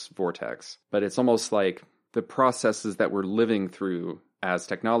 around this vortex. But it's almost like the processes that we're living through as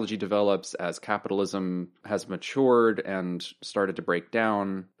technology develops, as capitalism has matured and started to break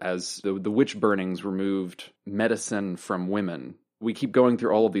down, as the witch burnings removed medicine from women. We keep going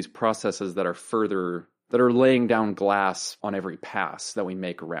through all of these processes that are laying down glass on every pass that we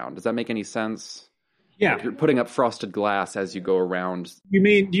make around. Does that make any sense? Yeah. Like, you're putting up frosted glass as you go around. Do you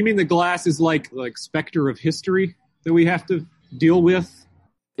mean the glass is like specter of history that we have to deal with?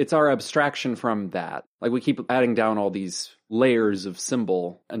 It's our abstraction from that. Like, we keep adding down all these layers of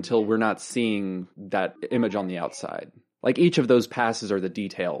symbol until we're not seeing that image on the outside. Like, each of those passes are the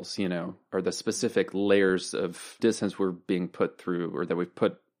details, or the specific layers of distance we're being put through, or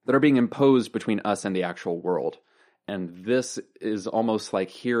that are being imposed between us and the actual world. And this is almost like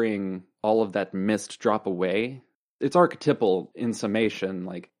hearing all of that mist drop away. It's archetypal in summation,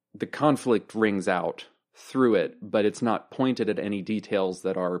 like the conflict rings out through it, but it's not pointed at any details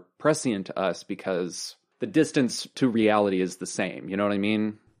that are prescient to us because the distance to reality is the same. You know what I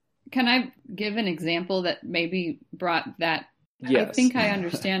mean? Can I give an example that maybe brought that? Yes. I think I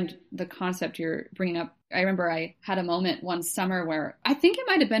understand the concept you're bringing up. I remember I had a moment one summer where I think it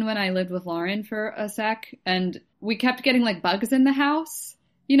might have been when I lived with Lauren for a sec, and we kept getting like bugs in the house,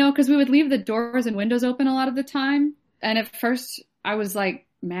 because we would leave the doors and windows open a lot of the time. And at first I was like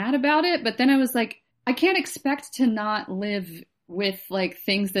mad about it, but then I was like, I can't expect to not live with like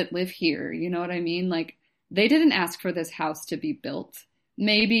things that live here. You know what I mean? Like, they didn't ask for this house to be built.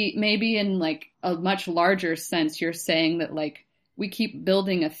 Maybe in like a much larger sense, you're saying that like we keep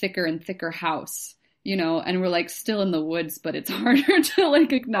building a thicker and thicker house, and we're like still in the woods, but it's harder to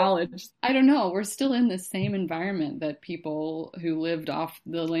like acknowledge. I don't know. We're still in the same environment that people who lived off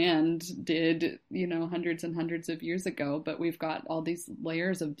the land did, hundreds and hundreds of years ago. But we've got all these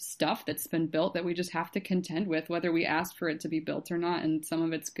layers of stuff that's been built that we just have to contend with, whether we asked for it to be built or not. And some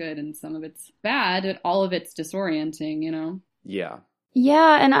of it's good and some of it's bad, and all of it's disorienting, Yeah.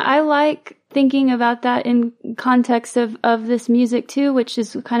 Yeah, and I like thinking about that in context of this music too, which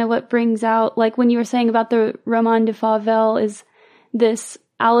is kind of what brings out, like when you were saying about the Roman de Fauvel is this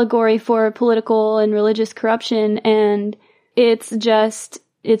allegory for political and religious corruption, and it's just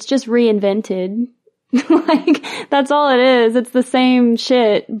reinvented. Like, that's all it is. It's the same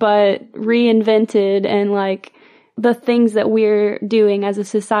shit, but reinvented, and like the things that we're doing as a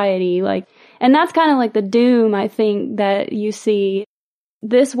society, like, and that's kind of like the doom, I think, that you see.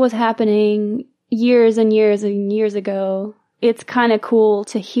 This was happening years and years and years ago. It's kind of cool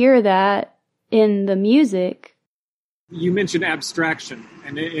to hear that in the music. You mentioned abstraction,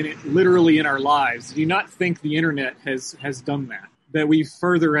 and it literally in our lives. Do you not think the internet has done that? That we've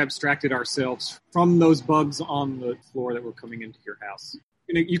further abstracted ourselves from those bugs on the floor that were coming into your house?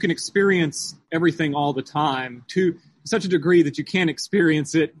 You can experience everything all the time to such a degree that you can't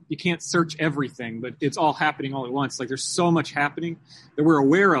experience it. You can't search everything, but it's all happening all at once. Like, there's so much happening that we're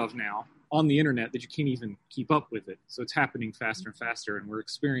aware of now on the internet that you can't even keep up with it. So it's happening faster and faster, and we're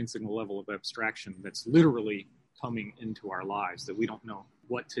experiencing a level of abstraction that's literally coming into our lives that we don't know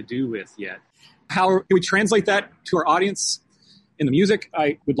what to do with yet. How can we translate that to our audience in the music?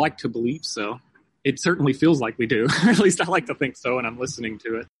 I would like to believe so. It certainly feels like we do. At least I like to think so, and I'm listening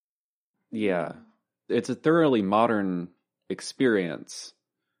to it. Yeah. It's a thoroughly modern experience,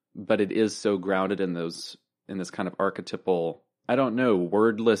 but it is so grounded in this kind of archetypal, I don't know,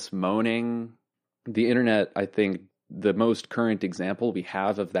 wordless moaning. The internet, I think, the most current example we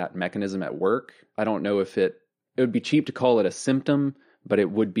have of that mechanism at work. I don't know if it would be cheap to call it a symptom, but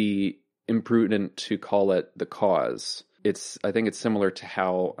it would be imprudent to call it the cause. I think it's similar to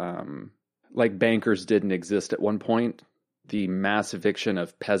how, like bankers didn't exist at one point. The mass eviction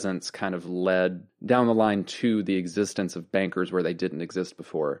of peasants kind of led down the line to the existence of bankers where they didn't exist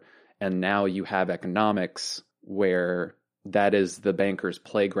before. And now you have economics where that is the banker's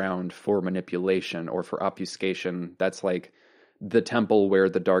playground for manipulation or for obfuscation. That's like the temple where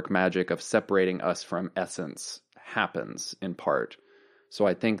the dark magic of separating us from essence happens in part. So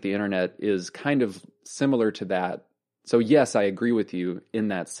I think the internet is kind of similar to that. So yes, I agree with you in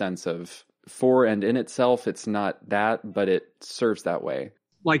that sense of for and in itself, it's not that, but it serves that way.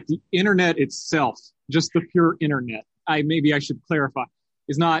 Like the internet itself, just the pure internet, maybe I should clarify,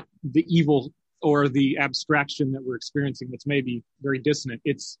 is not the evil or the abstraction that we're experiencing that's maybe very dissonant.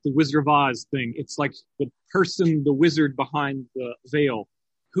 It's the Wizard of Oz thing. It's like the person, the wizard behind the veil.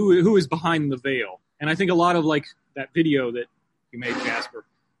 Who is behind the veil? And I think a lot of like that video that you made, Jasper,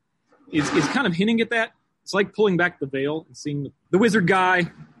 is kind of hinting at that. It's like pulling back the veil and seeing the wizard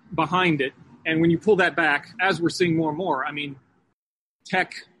guy behind it. And when you pull that back, as we're seeing more and more, I mean,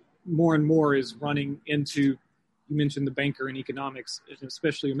 tech more and more is running into, you mentioned the banker in economics,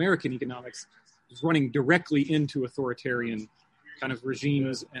 especially American economics, is running directly into authoritarian kind of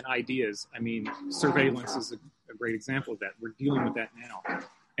regimes and ideas. I mean, surveillance is a great example of that. We're dealing with that now.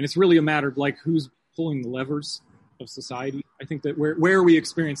 And it's really a matter of like who's pulling the levers of society. I think that where we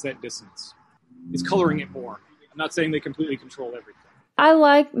experience that dissonance is coloring it more. I'm not saying they completely control everything. I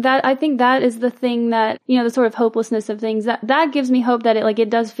like that. I think that is the thing that, the sort of hopelessness of things that gives me hope that it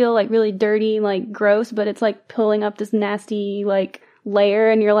does feel like really dirty, like gross, but it's like pulling up this nasty, like layer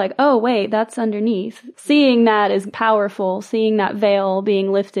and you're like, oh wait, that's underneath. Seeing that is powerful. Seeing that veil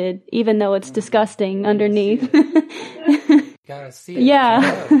being lifted, even though it's disgusting underneath. Gotta see it.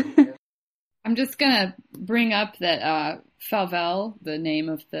 Yeah. I'm just gonna bring up that Favel, the name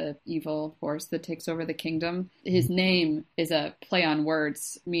of the evil horse that takes over the kingdom, his name is a play on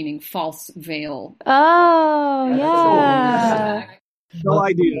words meaning false veil. Oh, yeah. No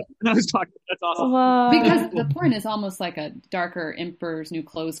idea. I was talking. That's awesome. Whoa. Because the point is almost like a darker Emperor's New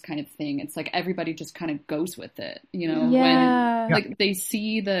Clothes kind of thing. It's like everybody just kind of goes with it, Yeah. when like they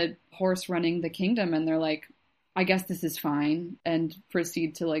see the horse running the kingdom and they're like, I guess this is fine, and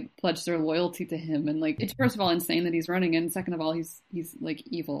proceed to like pledge their loyalty to him. And like, it's first of all insane that he's running, and second of all, he's like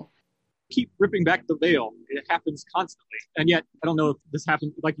evil. Keep ripping back the veil. It happens constantly. And yet, I don't know if this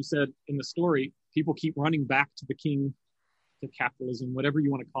happened, like you said in the story, people keep running back to the king, to capitalism, whatever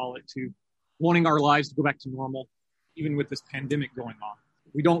you want to call it, to wanting our lives to go back to normal, even with this pandemic going on.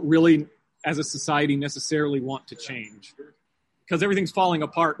 We don't really, as a society, necessarily want to change because everything's falling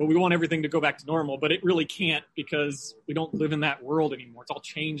apart, but we want everything to go back to normal, but it really can't because we don't live in that world anymore. It's all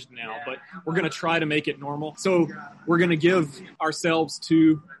changed now, but we're going to try to make it normal. So we're going to give ourselves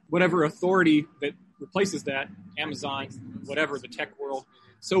to whatever authority that replaces that, Amazon, whatever, the tech world,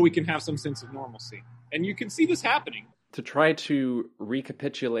 so we can have some sense of normalcy. And you can see this happening. To try to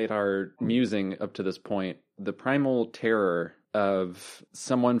recapitulate our musing up to this point, the primal terror of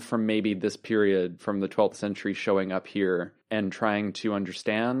someone from maybe this period from the 12th century showing up here and trying to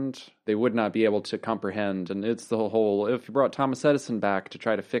understand, they would not be able to comprehend. And it's the whole, if you brought Thomas Edison back to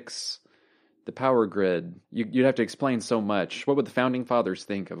try to fix the power grid, you'd have to explain so much. What would the founding fathers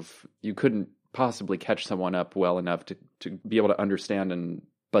think of, you couldn't possibly catch someone up well enough to be able to understand,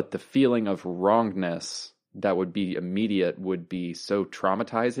 but the feeling of wrongness that would be immediate would be so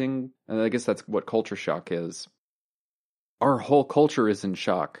traumatizing. And I guess that's what culture shock is. Our whole culture is in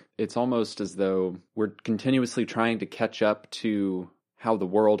shock. It's almost as though we're continuously trying to catch up to how the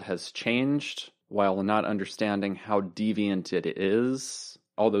world has changed while not understanding how deviant it is,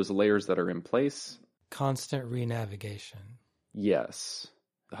 all those layers that are in place. Constant re-navigation. Yes.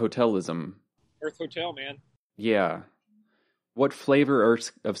 Hotelism. Earth Hotel, man. Yeah. What flavor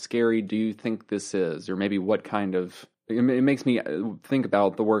of scary do you think this is? Or maybe what kind of... It makes me think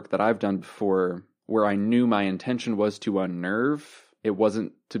about the work that I've done before where I knew my intention was to unnerve. It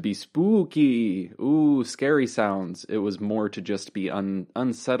wasn't to be spooky, ooh, scary sounds. It was more to just be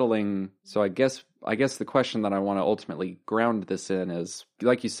unsettling. So I guess the question that I want to ultimately ground this in is,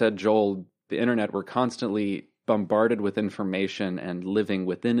 like you said, Joel, the internet, we're constantly bombarded with information and living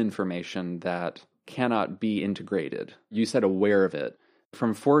within information that cannot be integrated. You said aware of it.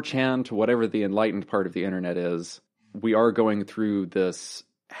 From 4chan to whatever the enlightened part of the internet is, we are going through this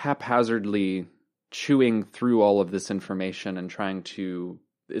haphazardly chewing through all of this information and trying to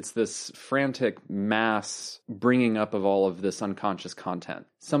It's this frantic mass bringing up of all of this unconscious content.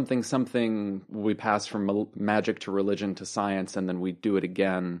 Something, we pass from magic to religion to science, and then we do it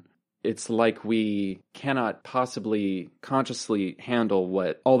again. It's like we cannot possibly consciously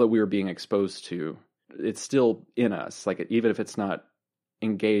handle all that we are being exposed to. It's still in us. Like, even if it's not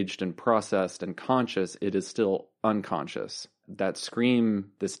engaged and processed and conscious, it is still unconscious. That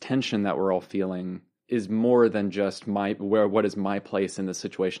scream, this tension that we're all feeling, is more than just what is my place in this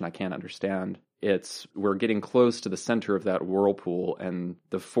situation I can't understand. We're getting close to the center of that whirlpool, and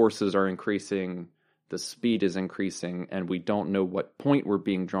the forces are increasing, the speed is increasing, and we don't know what point we're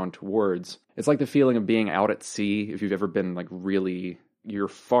being drawn towards. It's like the feeling of being out at sea. If you've ever been you're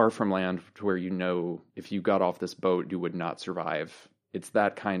far from land, to where if you got off this boat, you would not survive. It's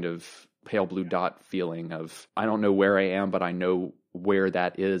that kind of pale blue dot feeling of, I don't know where I am, but I know where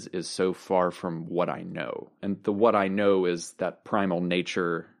that is so far from what I know. And the what I know is that primal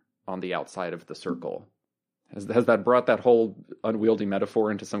nature on the outside of the circle. Has that brought that whole unwieldy metaphor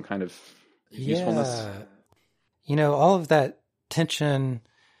into some kind of usefulness? Yeah. All of that tension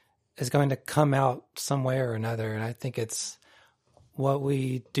is going to come out some way or another. And I think it's what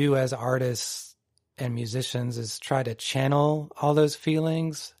we do as artists and musicians is try to channel all those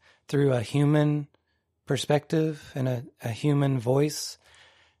feelings through a human perspective and a human voice.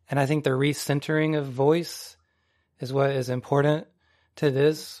 And I think the recentering of voice is what is important to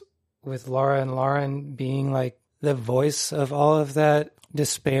this, with Laura and Lauren being like the voice of all of that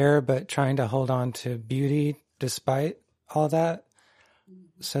despair, but trying to hold on to beauty despite all that.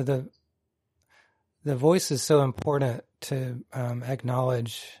 So the voice is so important to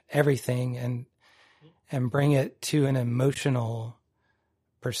acknowledge everything and bring it to an emotional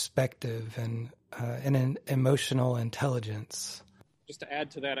perspective and an emotional intelligence. Just to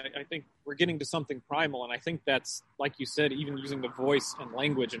add to that, I think we're getting to something primal, and I think that's, like you said, even using the voice and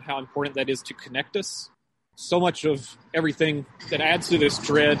language and how important that is to connect us. So much of everything that adds to this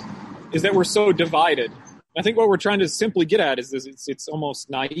dread is that we're so divided. I think what we're trying to simply get at is this, it's almost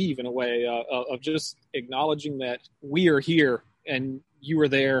naive in a way of just acknowledging that we are here and you are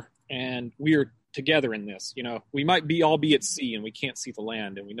there and we are together in this. We might all be at sea and we can't see the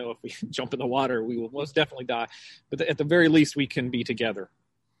land, and we know if we jump in the water we will most definitely die, but at the very least we can be together.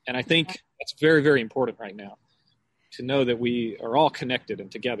 And I think that's very, very important right now, to know that we are all connected and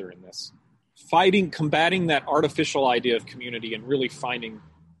together in this, combating that artificial idea of community and really finding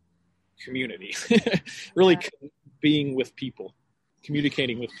community, really being with people,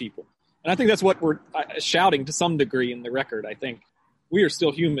 communicating with people. And I think that's what we're shouting to some degree in the record. I think we are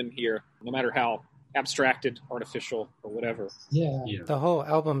still human here, no matter how abstracted, artificial, or whatever. Yeah. The whole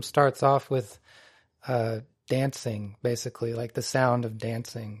album starts off with dancing, basically, like the sound of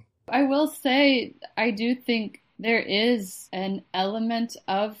dancing. I will say, I do think there is an element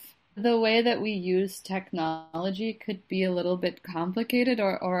of the way that we use technology could be a little bit complicated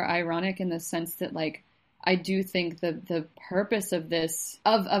or ironic, in the sense that, like, I do think the purpose of this,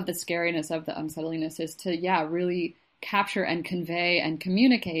 of the scariness, of the unsettlingness, is to, really capture and convey and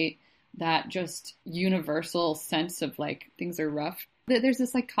communicate that just universal sense of, like, things are rough. There's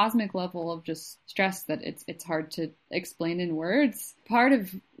this, like, cosmic level of just stress that it's hard to explain in words. Part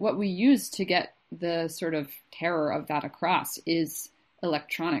of what we use to get the sort of terror of that across is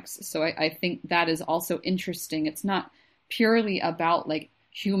electronics. So I think that is also interesting. It's not purely about, like,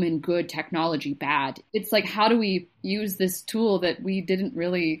 human good, technology bad. It's like, how do we use this tool that we didn't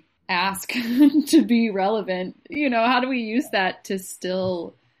really ask to be relevant? How do we use that to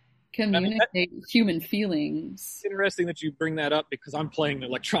still communicate human feelings? It's interesting that you bring that up, because I'm playing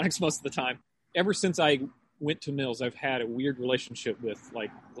electronics most of the time. Ever since I went to Mills, I've had a weird relationship with, like,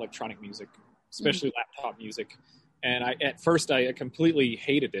 electronic music, especially laptop music. And at first I completely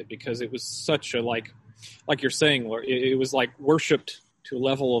hated it, because it was such a, like you're saying, Laura, it was like worshipped to a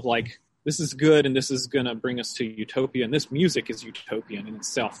level of, like, this is good and this is going to bring us to utopia. And this music is utopian in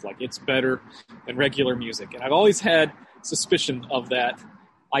itself. Like, it's better than regular music. And I've always had suspicion of that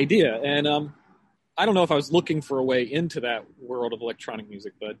idea. And I don't know if I was looking for a way into that world of electronic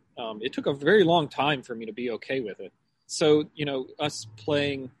music, but it took a very long time for me to be okay with it. So, us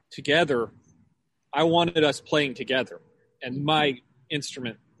playing together, I wanted us playing together. And my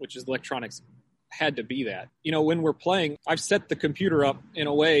instrument, which is electronics, had to be that. When we're playing, I've set the computer up in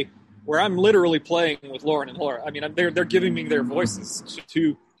a way where I'm literally playing with Lauren and Laura. I mean, they're giving me their voices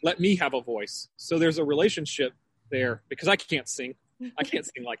to let me have a voice. So there's a relationship there, because I can't sing. I can't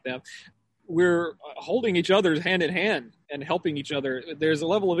sing like them. we're holding each other hand in hand and helping each other. There's a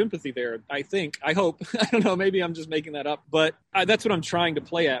level of empathy there, I think. I hope. I don't know. Maybe I'm just making that up. But that's what I'm trying to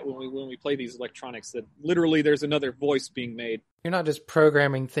play at when we play these electronics, that literally there's another voice being made. You're not just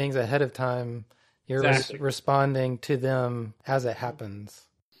programming things ahead of time. You're Exactly. responding to them as it happens.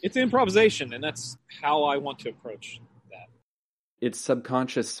 It's improvisation, and that's how I want to approach that. It's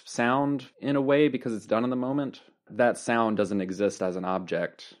subconscious sound in a way because it's done in the moment. That sound doesn't exist as an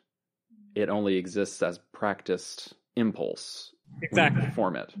object. It only exists as practiced impulse. Exactly. When you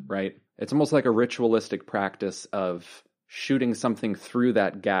perform it, right? It's almost like a ritualistic practice of shooting something through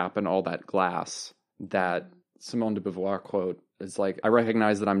that gap and all that glass. That Simone de Beauvoir quote is like, I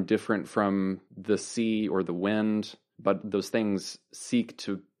recognize that I'm different from the sea or the wind, but those things seek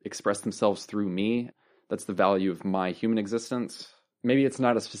to express themselves through me. That's the value of my human existence. Maybe it's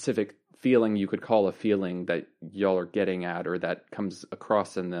not a specific feeling you could call a feeling that y'all are getting at or that comes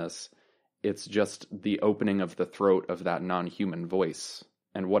across in this. It's just the opening of the throat of that non-human voice,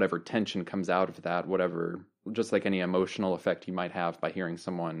 and whatever tension comes out of that, whatever, just like any emotional effect you might have by hearing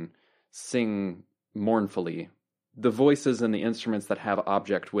someone sing mournfully. The voices and the instruments that have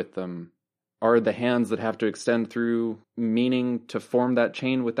object with them are the hands that have to extend through meaning to form that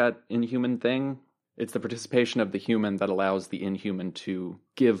chain with that inhuman thing. It's the participation of the human that allows the inhuman to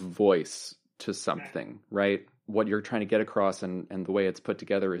give voice to something, right? What you're trying to get across and the way it's put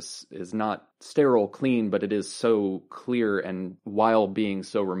together is not sterile clean, but it is so clear and while being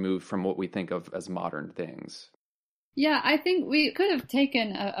so removed from what we think of as modern things. Yeah, I think we could have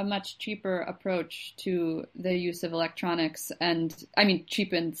taken a much cheaper approach to the use of electronics, and I mean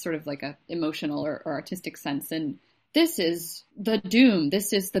cheap in sort of like a emotional or artistic sense. And this is the doom,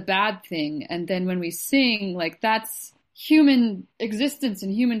 this is the bad thing. And then when we sing, like that's human existence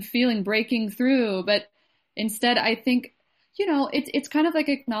and human feeling breaking through. But instead, I think, you know, it's kind of like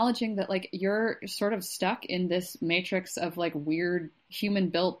acknowledging that like you're sort of stuck in this matrix of like weird human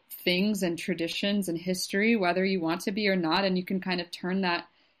built things and traditions and history, whether you want to be or not. And you can kind of turn that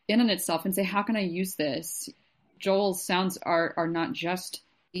in on itself and say, how can I use this? Joel's sounds are not just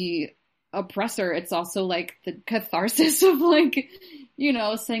the oppressor. It's also like the catharsis of like, you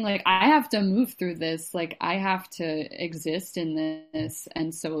know, saying like, I have to move through this. Like I have to exist in this.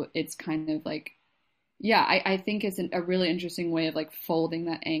 And so it's kind of like, yeah, I think it's a really interesting way of like folding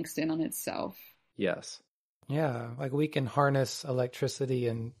that angst in on itself. Yes. Yeah, like we can harness electricity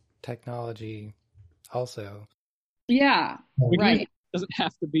and technology also. Yeah, right. It doesn't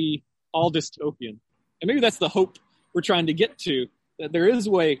have to be all dystopian. And maybe that's the hope we're trying to get to, that there is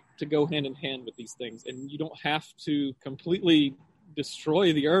a way to go hand in hand with these things. And you don't have to completely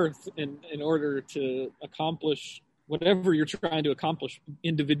destroy the earth in order to accomplish whatever you're trying to accomplish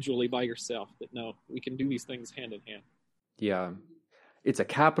individually by yourself. That no, we can do these things hand in hand. Yeah. It's a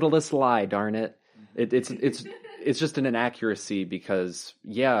capitalist lie, darn it. It's just an inaccuracy because,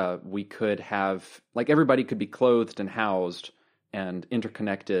 yeah, we could have, like everybody could be clothed and housed and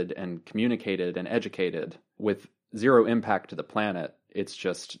interconnected and communicated and educated with zero impact to the planet. It's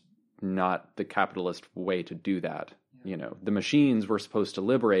just not the capitalist way to do that. You know, the machines were supposed to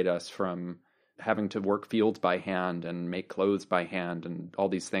liberate us from having to work fields by hand and make clothes by hand and all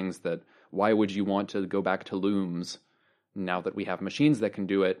these things that, why would you want to go back to looms now that we have machines that can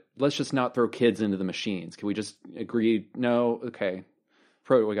do it? Let's just not throw kids into the machines. Can we just agree? No? Okay.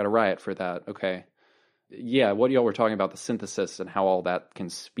 We got a riot for that. Okay. Yeah, what y'all were talking about, the synthesis and how all that can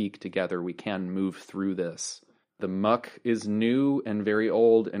speak together. We can move through this. The muck is new and very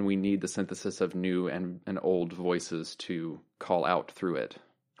old, and we need the synthesis of new and old voices to call out through it.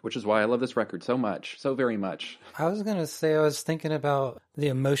 Which is why I love this record so much, so very much. I was going to say, I was thinking about the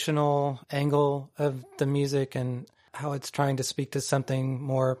emotional angle of the music and how it's trying to speak to something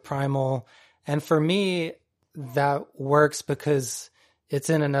more primal. And for me, that works because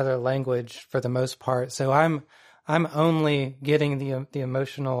it's in another language for the most part. So I'm only getting the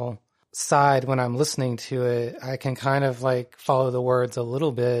emotional side when I'm listening to it. I can kind of like follow the words a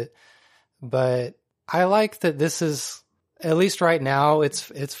little bit, but I like that this is, at least right now, it's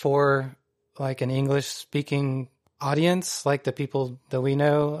for like an English speaking audience, like the people that we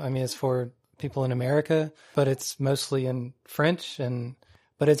know. I mean, it's for people in America, but it's mostly in French.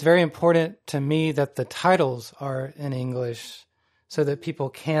 But it's very important to me that the titles are in English so that people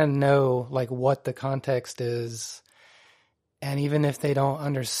can know like what the context is. And even if they don't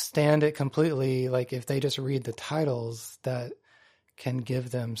understand it completely, like if they just read the titles, that can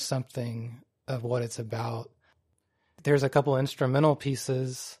give them something of what it's about. There's a couple instrumental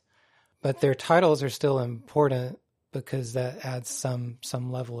pieces, but their titles are still important because that adds some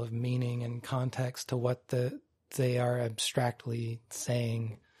level of meaning and context to what they are abstractly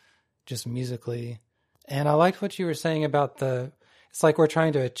saying. just musically. And I liked what you were saying about it's like we're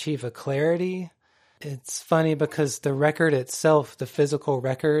trying to achieve a clarity. It's funny because the record itself, the physical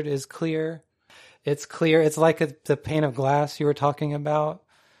record, is clear. It's clear. It's like the pane of glass you were talking about,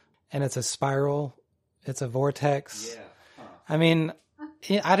 and it's a spiral. It's a vortex. Yeah. Huh. I mean,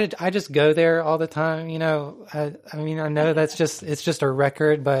 I just go there all the time. You know, I mean, I know it's just a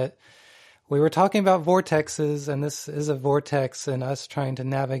record, but we were talking about vortexes, and this is a vortex, and us trying to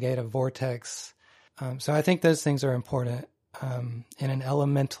navigate a vortex. So I think those things are important in an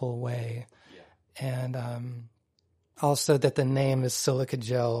elemental way. Yeah. And also that the name is Silica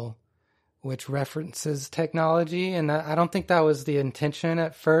Gel, which references technology. And I don't think that was the intention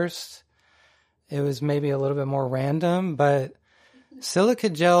at first. It was maybe a little bit more random, but Silica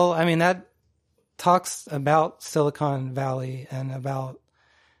Gel, I mean, that talks about Silicon Valley and about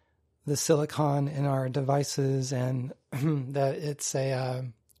the silicon in our devices, and that it's a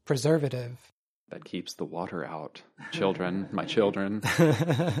preservative. That keeps the water out. Children, my children.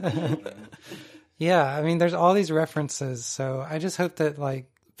 Yeah, I mean, there's all these references, so I just hope that, like,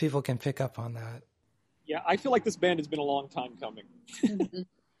 people can pick up on that. Yeah, I feel like this band has been a long time coming.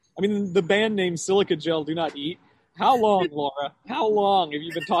 I mean, the band name Silica Gel Do Not Eat. How long, Laura? How long have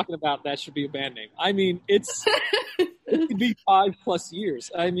you been talking about that should be a band name? I mean, it could be 5+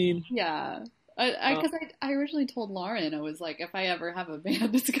 years. I mean... Yeah. Because I originally told Lauren, I was like, if I ever have a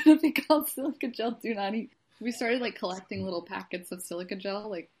band, it's going to be called Silica Gel Do Not Eat. We started, like, collecting little packets of silica gel,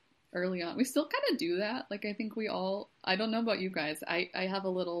 like, early on. We still kind of do that. Like, I think we all... I don't know about you guys. I have a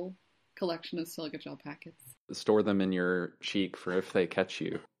little collection of silica gel packets. Store them in your cheek for if they catch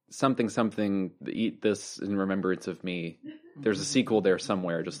you. Something, eat this in remembrance of me. There's a sequel there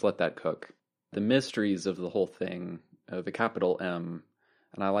somewhere. Just let that cook. The mysteries of the whole thing, the capital M,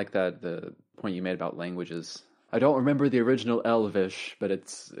 and I like that the point you made about languages. I don't remember the original Elvish, but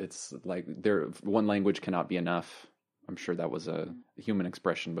it's like one language cannot be enough. I'm sure that was a human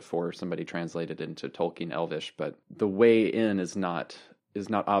expression before somebody translated into Tolkien Elvish, but the way in is not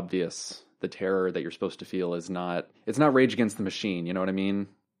obvious. The terror that you're supposed to feel it's not Rage Against the Machine, you know what I mean?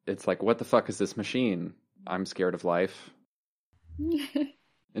 It's like, what the fuck is this machine? I'm scared of life.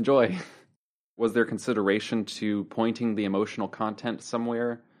 Enjoy. Was there consideration to pointing the emotional content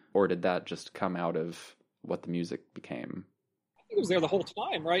somewhere, or did that just come out of what the music became? I think it was there the whole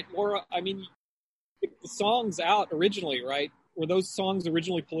time, right, Laura? I mean, the songs out originally, right? Were those songs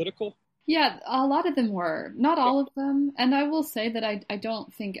originally political? Yeah, a lot of them were. Not all of them. And I will say that I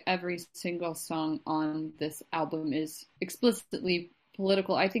don't think every single song on this album is explicitly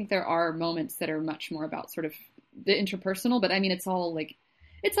political. I think there are moments that are much more about sort of the interpersonal, but I mean, it's all like,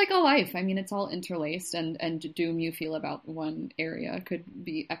 it's like a life. I mean, it's all interlaced, and doom you feel about one area could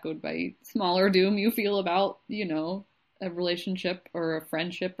be echoed by smaller doom you feel about, you know, a relationship or a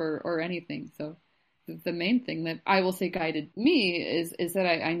friendship or anything. So the main thing that I will say guided me is that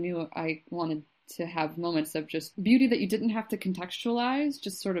I knew I wanted to have moments of just beauty that you didn't have to contextualize,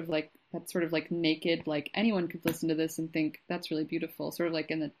 just sort of like that sort of like naked, like anyone could listen to this and think that's really beautiful, sort of like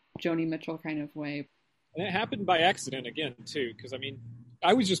in the Joni Mitchell kind of way. And it happened by accident again, too, because I mean,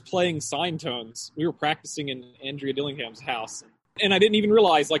 I was just playing sine tones. We were practicing in Andrea Dillingham's house, and I didn't even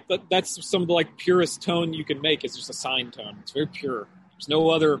realize like that's some of the like purest tone you can make is just a sine tone. It's very pure. There's no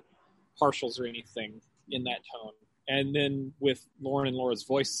other partials or anything in that tone. And then with Lauren and Laura's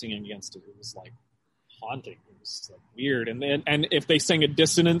voice singing against it, it was like haunting. It was like weird. And if they sang a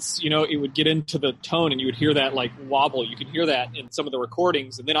dissonance, you know, it would get into the tone and you would hear that like wobble. You could hear that in some of the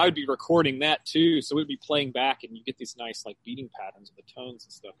recordings. And then I would be recording that too. So we'd be playing back and you get these nice like beating patterns of the tones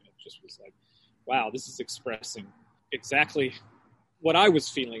and stuff. And it just was like, wow, this is expressing exactly what I was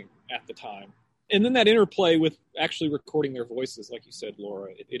feeling at the time. And then that interplay with actually recording their voices, like you said,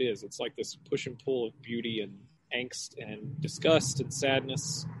 Laura, it is. It's like this push and pull of beauty and angst and disgust and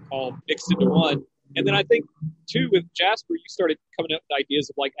sadness all mixed into one. And then I think, too, with Jasper, you started coming up with ideas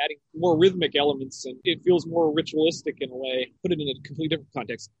of like adding more rhythmic elements, and it feels more ritualistic in a way. Put it in a completely different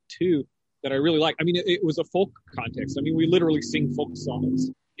context, too, that I really like. I mean, it was a folk context. I mean, we literally sing folk songs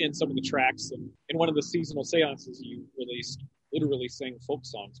in some of the tracks. And in one of the seasonal seances you released, literally sang folk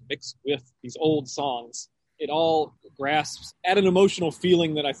songs mixed with these old songs. It all grasps at an emotional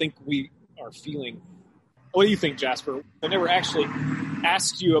feeling that I think we are feeling. What do you think, Jasper? I never actually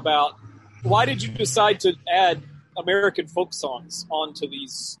asked you about why did you decide to add American folk songs onto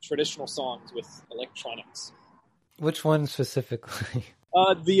these traditional songs with electronics? Which one specifically?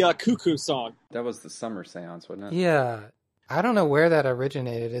 The Cuckoo song. That was the summer seance, wasn't it? Yeah. I don't know where that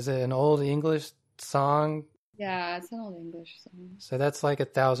originated. Is it an old English song? Yeah, it's an old English song. So that's like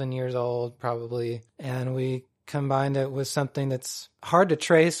 1,000 years old, probably. And we combined it with something that's hard to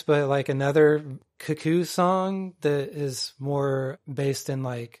trace, but like another Cuckoo song that is more based in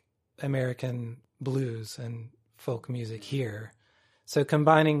like American blues and folk music here. So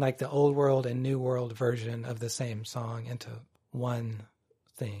combining like the old world and new world version of the same song into one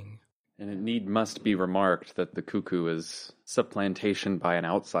thing. And it must be remarked that the cuckoo is supplantation by an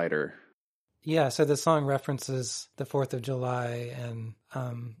outsider. Yeah, so the song references the 4th of July,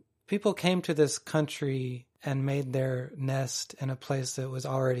 and people came to this country and made their nest in a place that was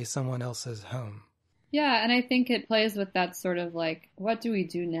already someone else's home. Yeah, and I think it plays with that sort of like, what do we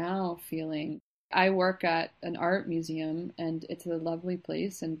do now feeling. I work at an art museum, and it's a lovely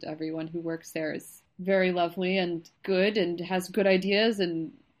place, and everyone who works there is very lovely and good and has good ideas,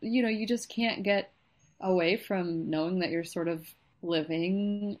 and, you know, you just can't get away from knowing that you're sort of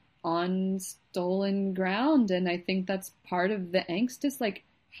living on stolen ground, and I think that's part of the angst is like,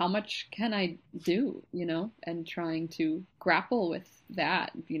 how much can I do, you know, and trying to grapple with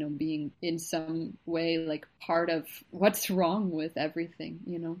that, you know, being in some way like part of what's wrong with everything,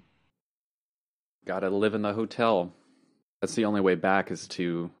 you know. Gotta live in the hotel. That's the only way back, is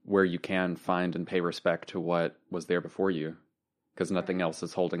to where you can find and pay respect to what was there before you, because nothing else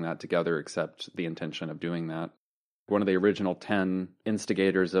is holding that together except the intention of doing that. One of the original 10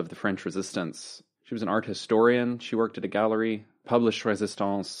 instigators of the French Resistance, she was an art historian. She worked at a gallery, published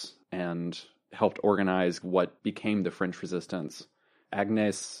Resistance, and helped organize what became the French Resistance.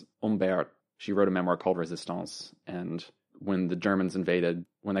 Agnès Humbert, she wrote a memoir called Resistance, and when the Germans invaded,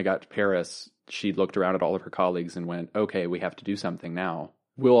 when they got to Paris, she looked around at all of her colleagues and went, okay, we have to do something now.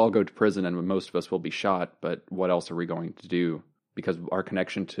 We'll all go to prison and most of us will be shot, but what else are we going to do? Because our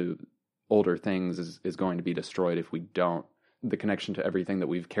connection to older things is going to be destroyed if we don't. The connection to everything that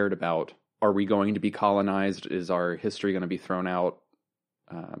we've cared about. Are we going to be colonized? Is our history going to be thrown out?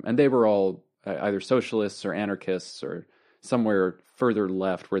 And they were all either socialists or anarchists or somewhere further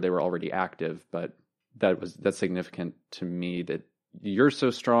left where they were already active, but that's significant to me that you're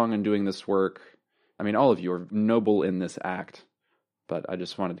so strong in doing this work. I mean, all of you are noble in this act, but I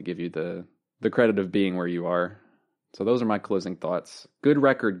just wanted to give you the credit of being where you are. So those are my closing thoughts. Good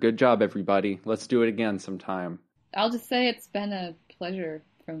record. Good job, everybody. Let's do it again sometime. I'll just say it's been a pleasure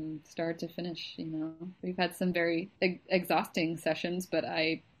from start to finish, you know. We've had some very exhausting sessions, but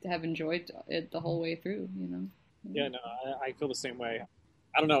I have enjoyed it the whole way through, you know. Yeah, no, I feel the same way.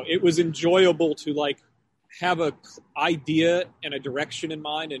 I don't know. It was enjoyable to like have a idea and a direction in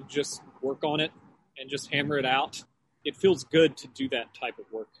mind and just work on it and just hammer it out. It feels good to do that type of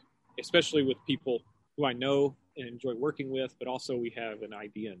work, especially with people who I know and enjoy working with, but also we have an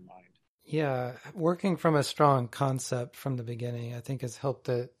idea in mind. Yeah, working from a strong concept from the beginning, I think has helped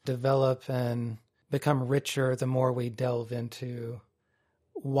it develop and become richer the more we delve into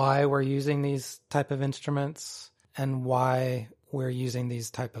why we're using these type of instruments and why we're using these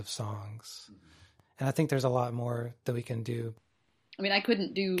type of songs. And I think there's a lot more that we can do. I mean, I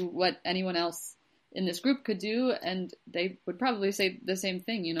couldn't do what anyone else in this group could do, and they would probably say the same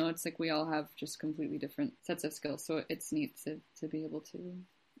thing. You know, it's like we all have just completely different sets of skills, so it's neat to be able to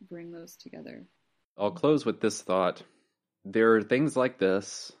bring those together. I'll close with this thought. There are things like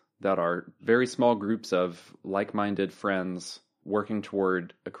this that are very small groups of like-minded friends working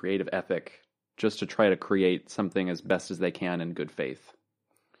toward a creative ethic just to try to create something as best as they can in good faith.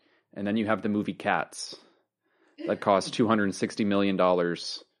 And then you have the movie Cats that cost $260 million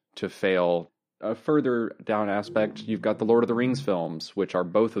to fail. A further down aspect, you've got the Lord of the Rings films, which are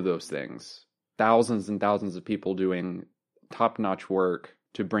both of those things. Thousands and thousands of people doing top-notch work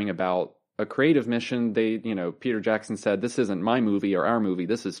to bring about a creative mission. Peter Jackson said, this isn't my movie or our movie,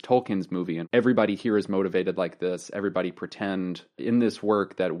 this is Tolkien's movie, and everybody here is motivated like this. Everybody pretend in this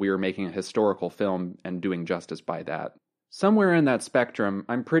work that we're making a historical film and doing justice by that. Somewhere in that spectrum,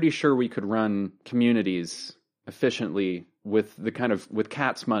 I'm pretty sure we could run communities efficiently with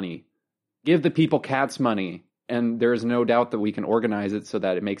Cats money. Give the people Cats money, and there's no doubt that we can organize it so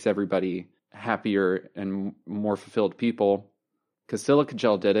that it makes everybody happier and more fulfilled people. Because Silica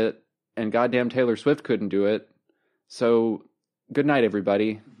Gel did it, and goddamn Taylor Swift couldn't do it. So, good night,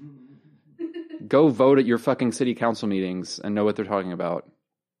 everybody. Go vote at your fucking city council meetings and know what they're talking about.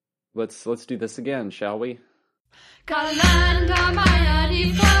 Let's do this again, shall we?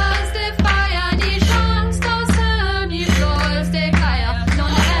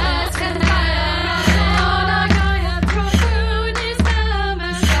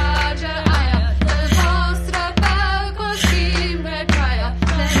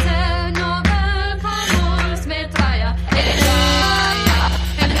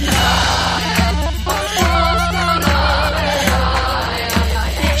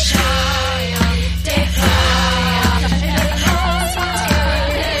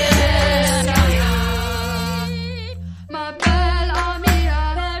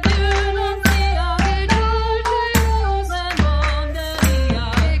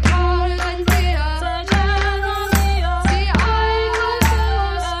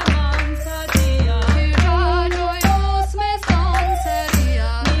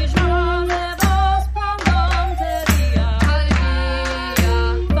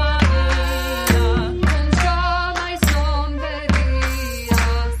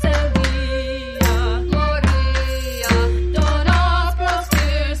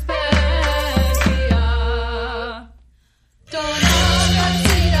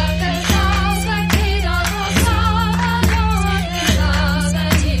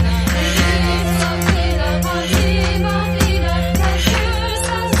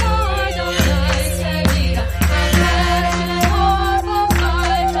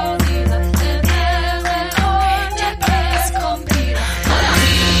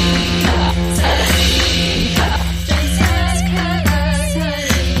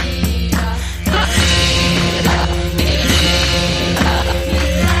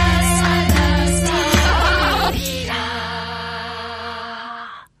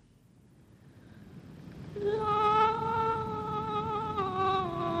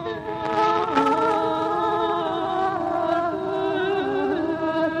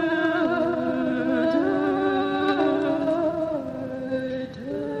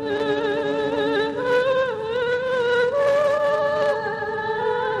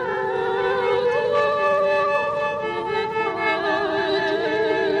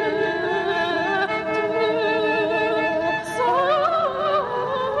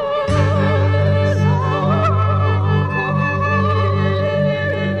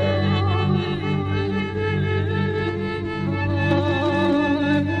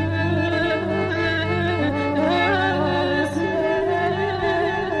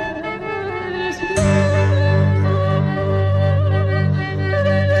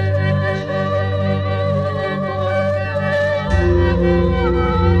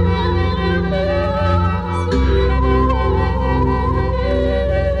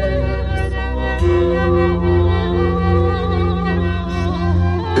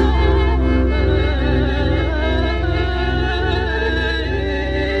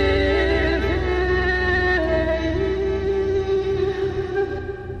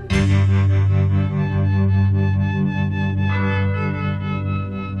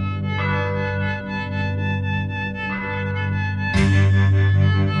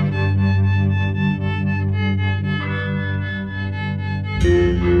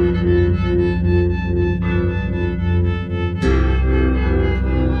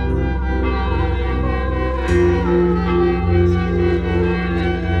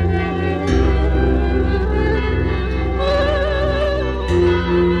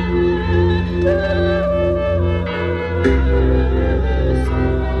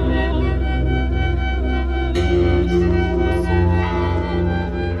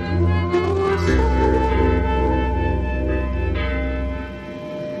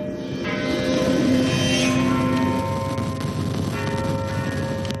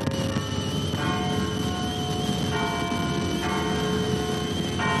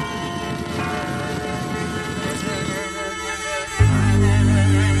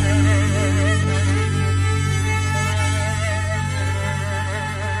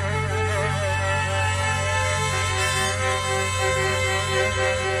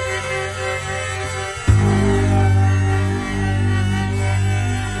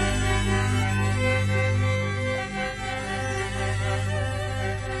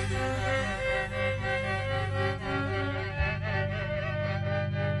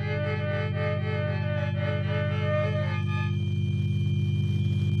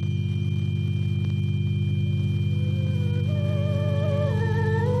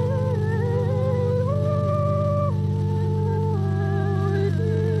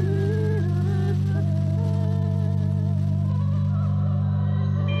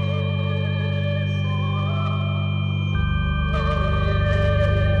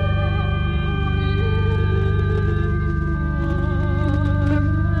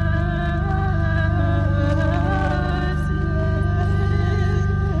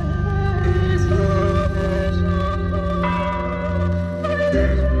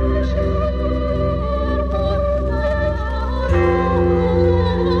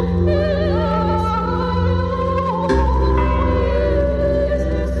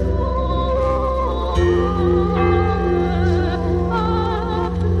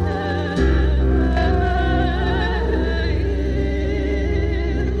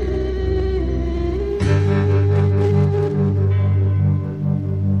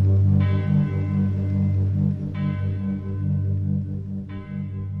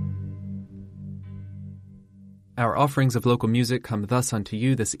 offerings of local music come thus unto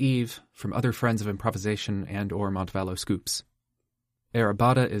you this eve from other friends of improvisation and or Montevallo Scoops.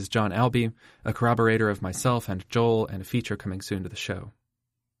 Arabada is John Albee, a corroborator of myself and Joel, and a feature coming soon to the show.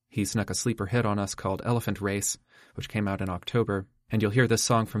 He snuck a sleeper hit on us called Elephant Race, which came out in October, and you'll hear this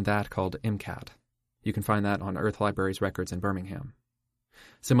song from that called MCAT. You can find that on Earth Library's records in Birmingham.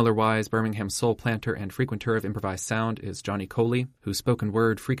 Similar-wise, Birmingham's soul planter and frequenter of improvised sound is Johnny Coley, whose spoken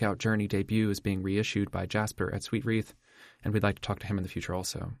word Freakout Journey debut is being reissued by Jasper at Sweet Wreath, and we'd like to talk to him in the future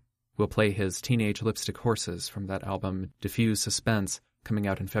also. We'll play his Teenage Lipstick Horses from that album Diffuse Suspense, coming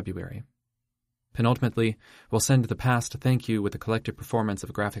out in February. Penultimately, we'll send the past a thank you with a collective performance of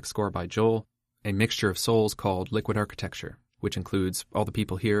a graphic score by Joel, a mixture of souls called Liquid Architecture, which includes all the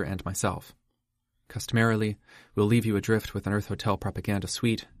people here and myself. Customarily, we'll leave you adrift with an Earth Hotel propaganda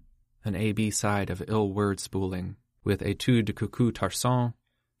suite, an A-B side of ill word spooling, with Etude de Coucou Tarson,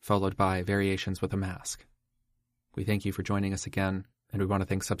 followed by Variations with a Mask. We thank you for joining us again, and we want to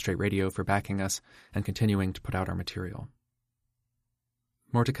thank Substrate Radio for backing us and continuing to put out our material.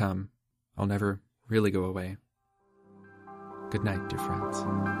 More to come. I'll never really go away. Good night, dear friends.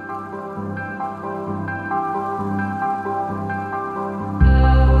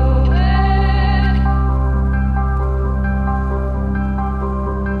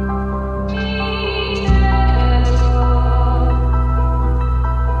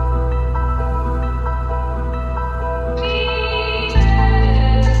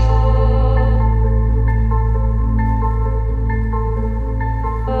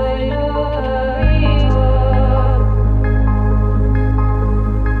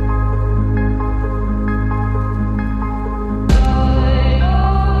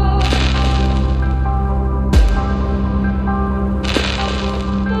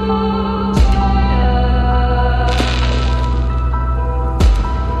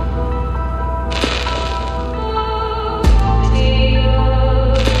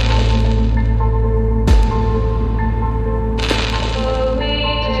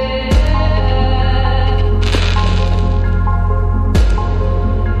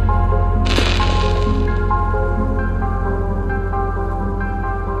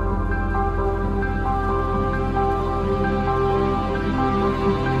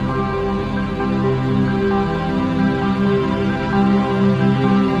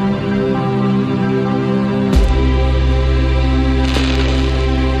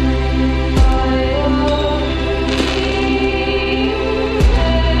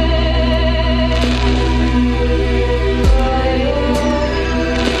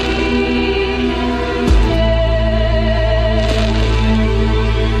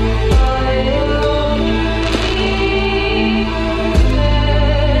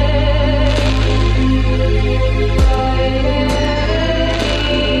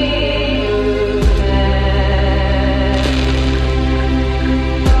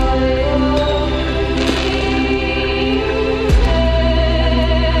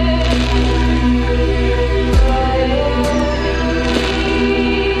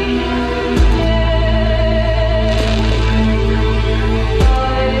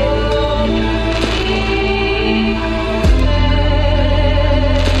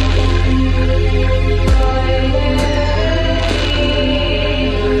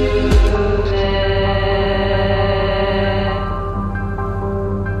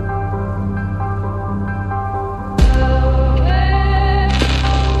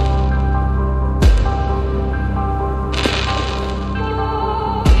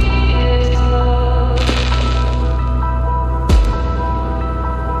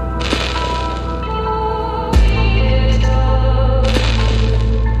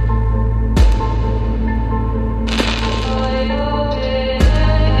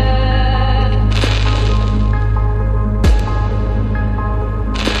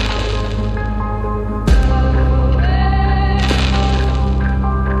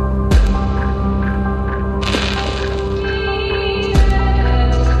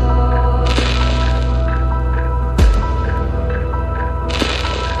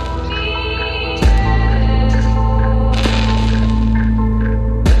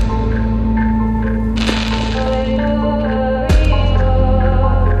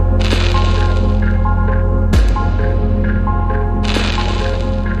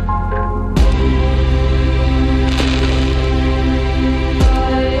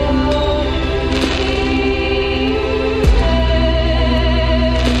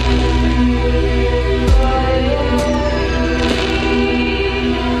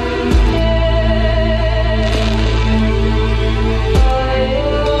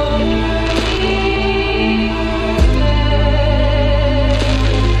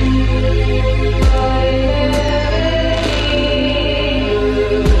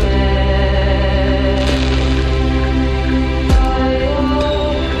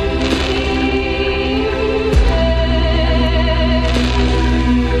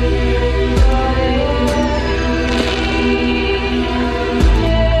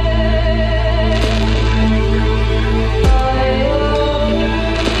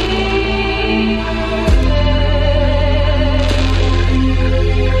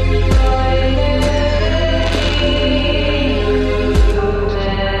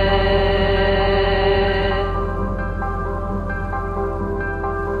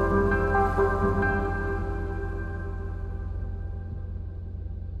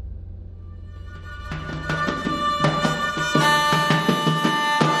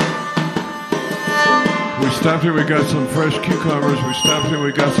 stopped here, we got some fresh cucumbers. We stopped here,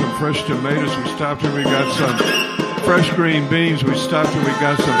 we got some fresh tomatoes. We stopped here, we got some fresh green beans. We stopped here, we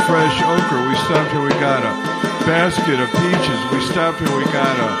got some fresh okra. We stopped here, we got a basket of peaches. We stopped here, we got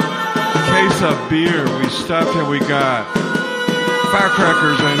a case of beer. We stopped here, we got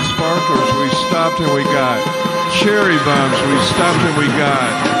firecrackers and sparklers. We stopped here, we got cherry bombs. We stopped here, we got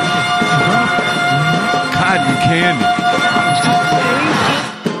cotton candy.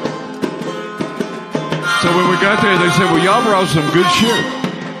 So when we got there, they said, well, y'all brought some good shit.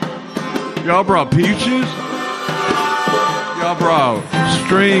 Y'all brought peaches. Y'all brought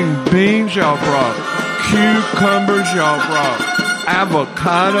string beans. Y'all brought cucumbers. Y'all brought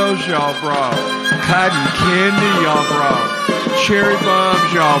avocados. Y'all brought cotton candy. Y'all brought cherry bombs.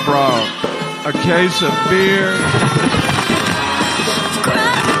 Y'all brought a case of beer.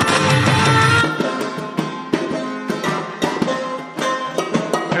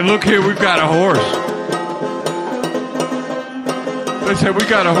 And look here, we've got a horse. They said, we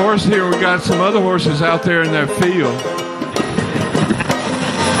got a horse here. We got some other horses out there in that field.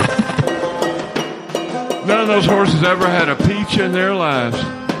 None of those horses ever had a peach in their lives. Ain't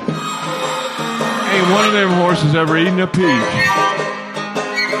one of them horses ever eaten a peach.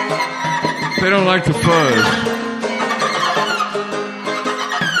 They don't like the fuzz.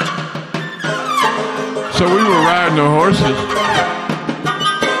 So we were riding the horses.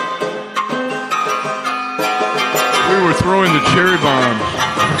 We were throwing the cherry bombs.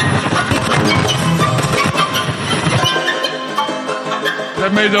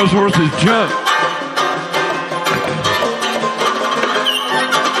 That made those horses jump.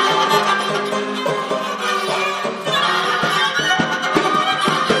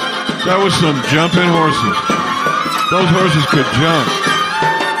 That was some jumping horses. Those horses could jump.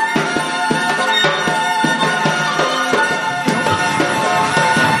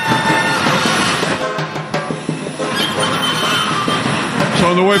 So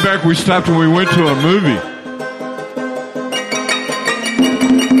on the way back, we stopped and we went to a movie.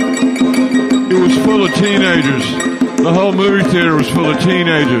 It was full of teenagers. The whole movie theater was full of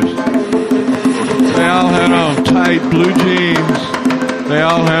teenagers. They all had on tight blue jeans. They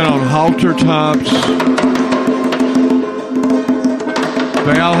all had on halter tops.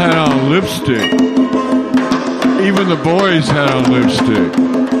 They all had on lipstick. Even the boys had on lipstick.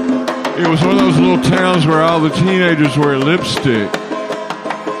 It was one of those little towns where all the teenagers wear lipstick.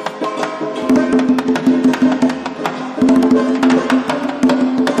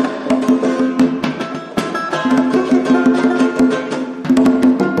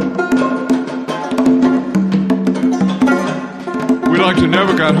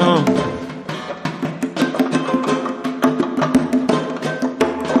 Never got home.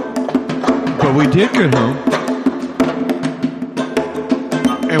 But we did get home.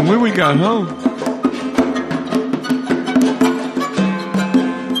 And when we got home,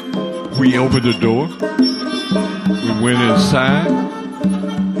 we opened the door. We went inside.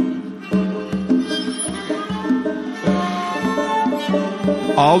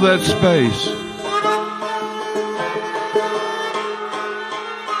 All that space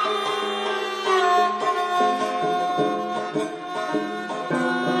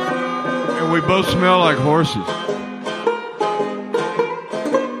we both smell like horses.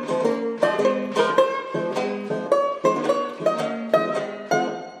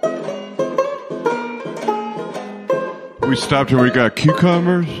 We stopped and we got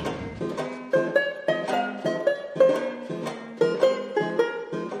cucumbers.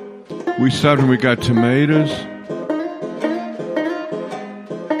 We stopped and we got tomatoes.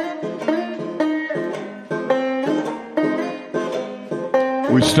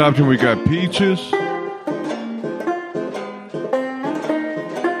 We stopped and we got peaches.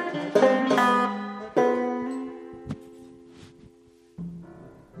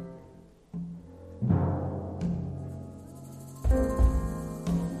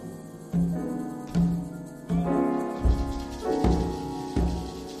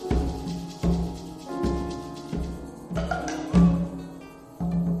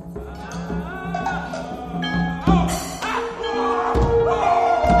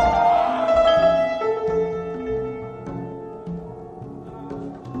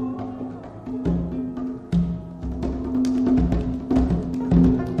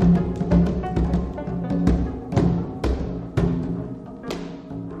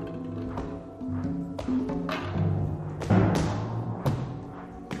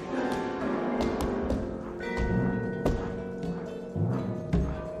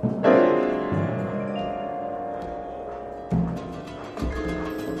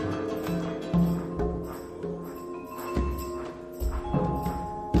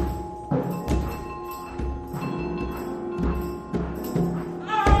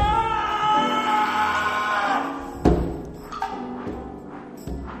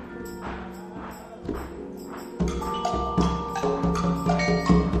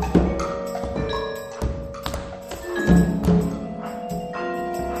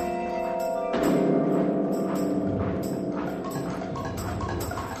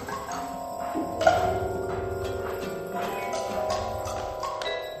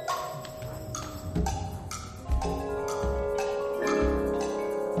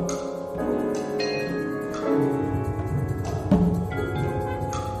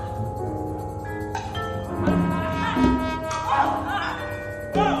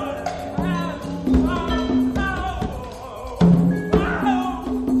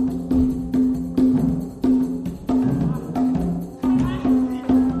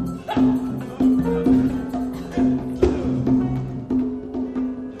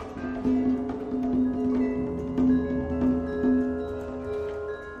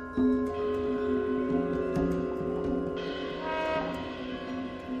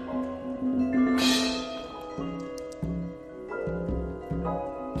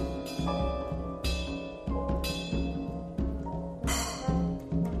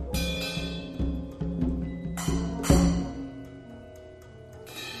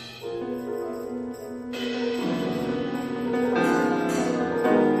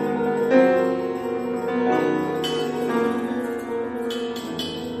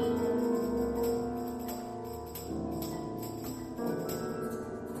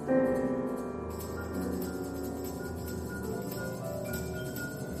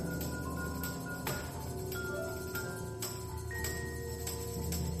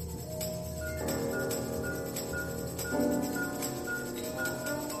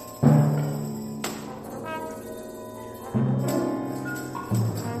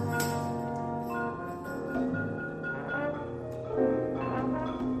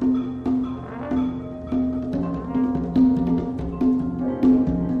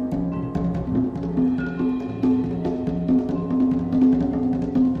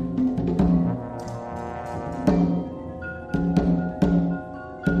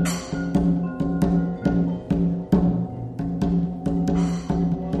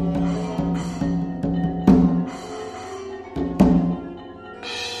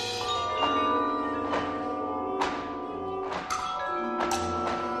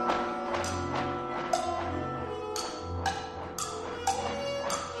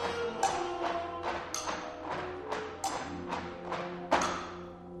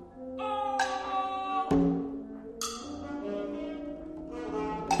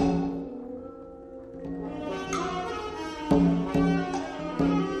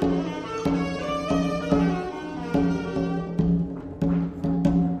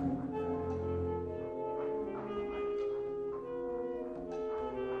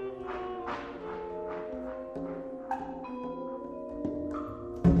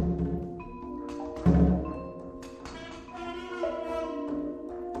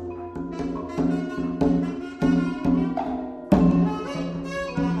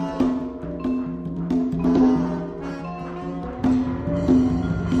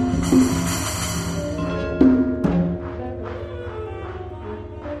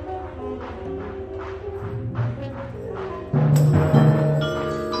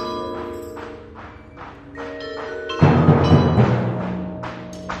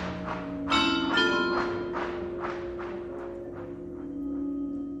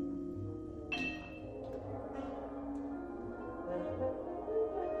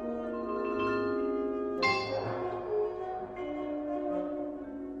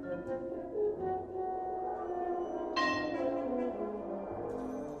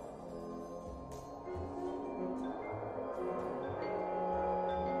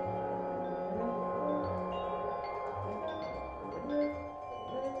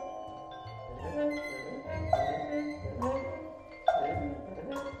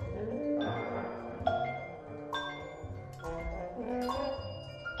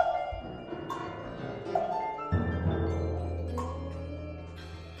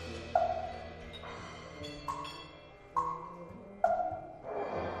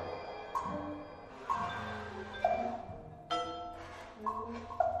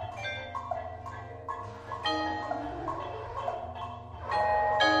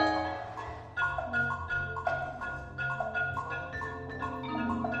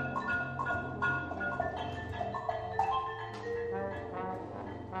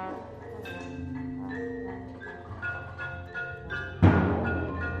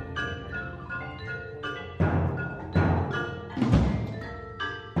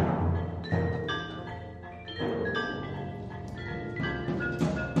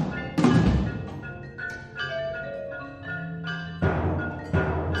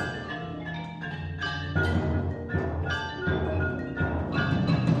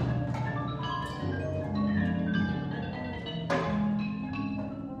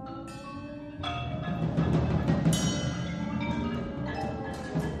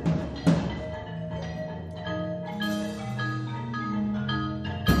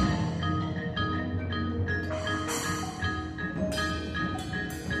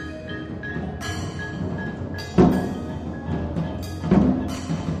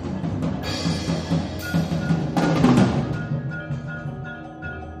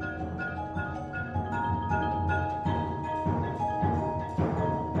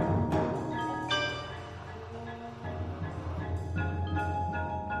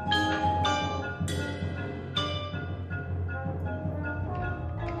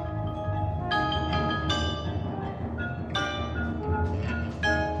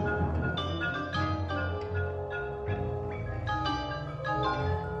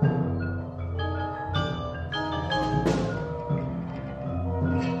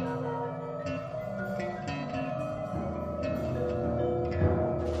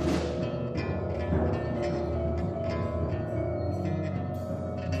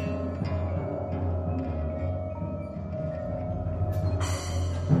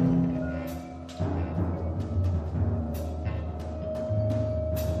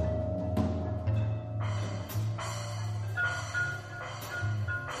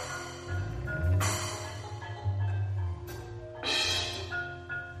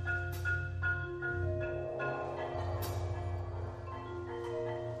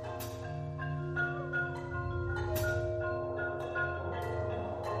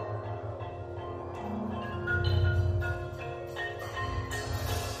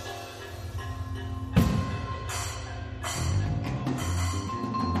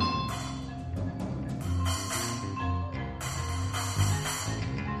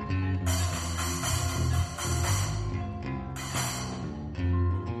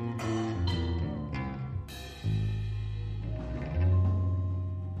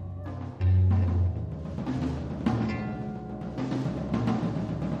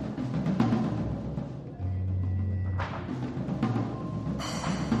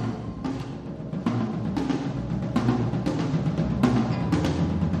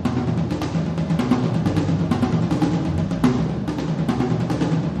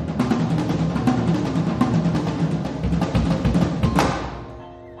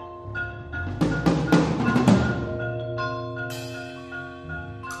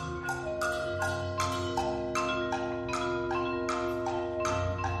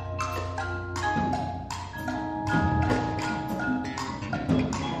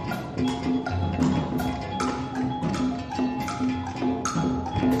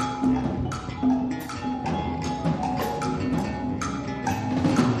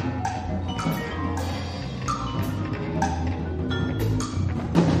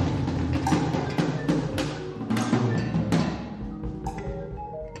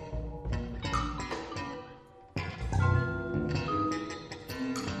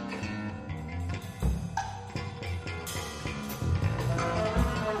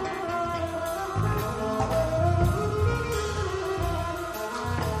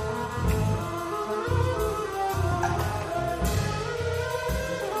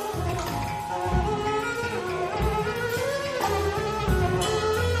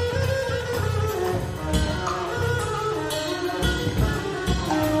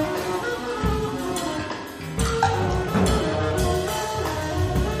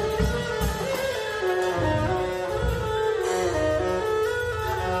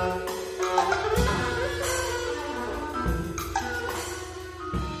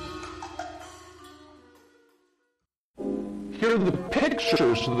 Consider the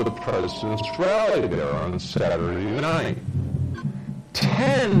pictures of the president's rally there on Saturday night.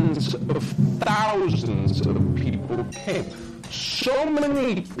 Tens of thousands of people came. So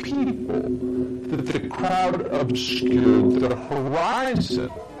many people that the crowd obscured the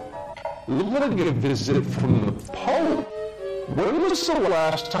horizon. Like a visit from the Pope. When was the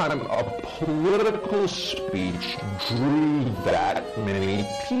last time a political speech drew that many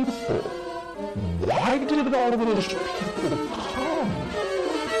people? Why did all those people come?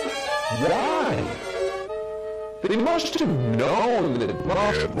 Why? They must have known that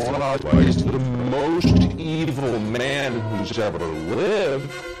Marshall is the most evil man who's ever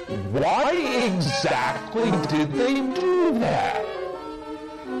lived. Why exactly did they do that?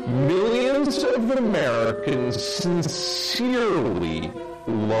 Millions of Americans sincerely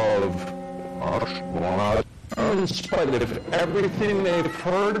love Marshall. In spite of everything they've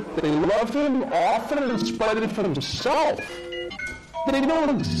heard, they love him often in spite of himself. They know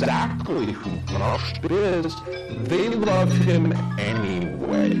exactly who Marshall is. They love him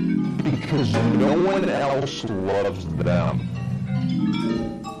anyway, because no one else loves them.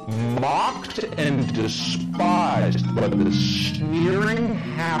 Mocked and despised by the sneering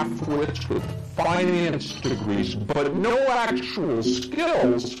half-wits with finance degrees, but no actual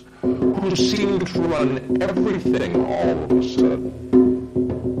skills, who seem to run everything all of a sudden.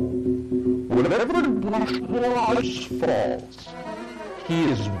 Whenever Marshall falls, he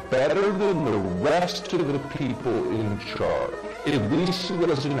is better than the rest of the people in charge. At least he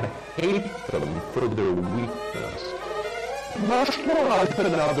doesn't hate them for their weakness. Marshall,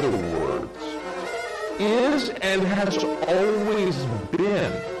 in other words, is and has always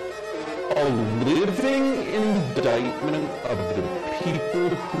been a living indictment of the people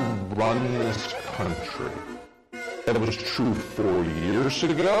who run this country. That was true 4 years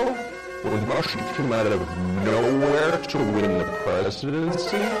ago, when Marshall came out of nowhere to win the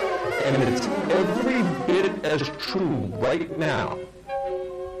presidency, and it's every bit as true right now.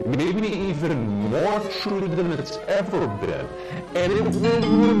 Maybe even more true than it's ever been. And it will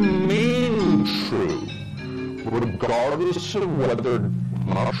remain true, regardless of whether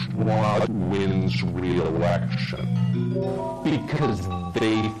Marshall wins re-election. Because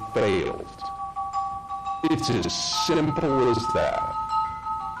they failed. It's as simple as that.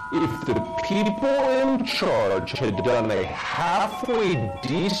 If the people in charge had done a halfway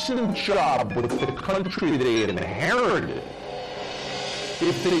decent job with the country they inherited,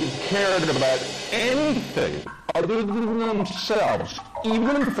 if they cared about anything other than themselves,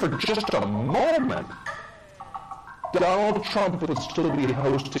 even for just a moment, Donald Trump would still be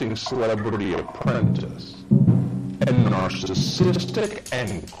hosting Celebrity Apprentice. And narcissistic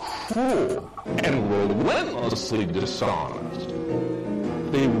and cruel and relentlessly dishonest.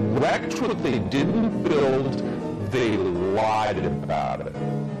 They wrecked what they didn't build, they lied about it.